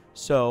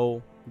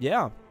 So,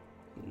 yeah.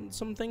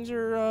 Some things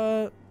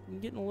are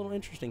getting a little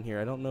interesting here.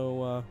 I don't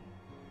know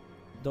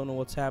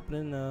what's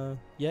happening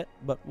yet,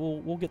 but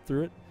we'll get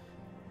through it.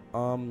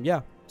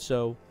 Yeah.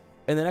 So,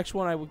 and the next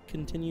one I would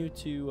continue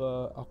to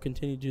I'll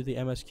continue to do the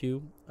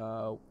MSQ,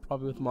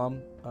 probably with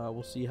Mom.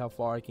 We'll see how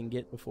far I can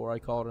get before I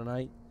call it a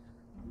night.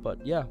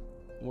 But yeah,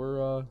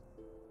 we're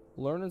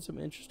learning some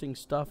interesting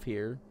stuff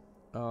here.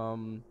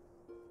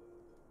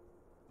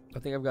 I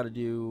think I've got to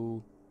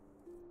do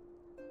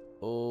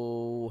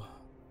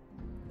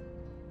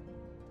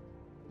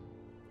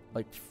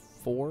like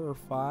 4 or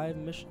 5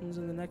 missions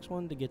in the next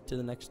one to get to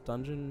the next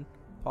dungeon,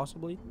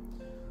 possibly.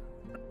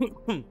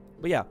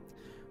 But yeah,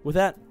 with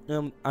that,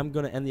 I'm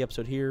going to end the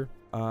episode here.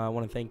 I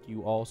want to thank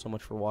you all so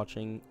much for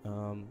watching.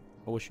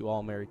 I wish you all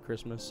a Merry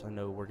Christmas. I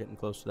know we're getting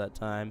close to that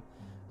time.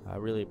 I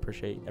really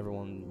appreciate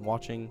everyone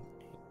watching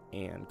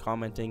and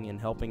commenting and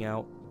helping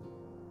out.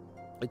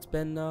 It's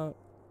been a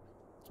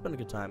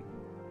good time.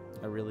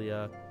 I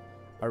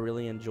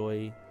really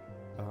enjoy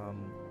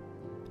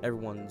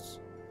everyone's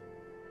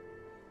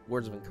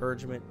words of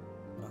encouragement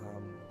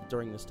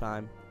during this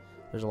time.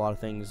 There's a lot of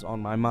things on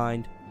my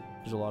mind.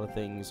 There's a lot of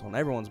things on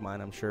everyone's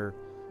mind, I'm sure.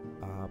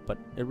 But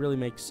it really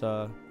makes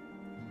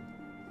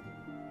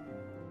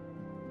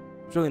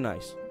it's really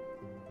nice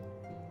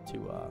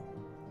to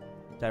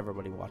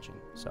everybody watching.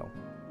 So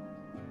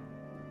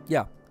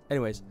yeah.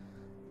 Anyways,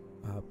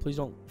 please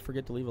don't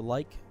forget to leave a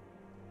like,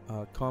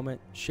 comment,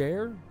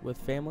 share with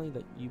family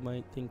that you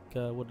might think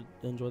would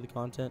enjoy the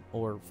content,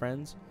 or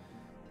friends,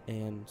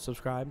 and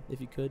subscribe if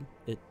you could.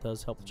 It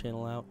does help the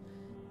channel out.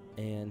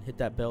 And hit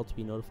that bell to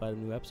be notified of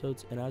new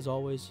episodes. And as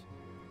always,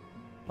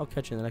 I'll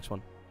catch you in the next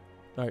one.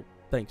 Alright,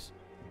 thanks.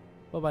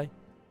 Bye-bye.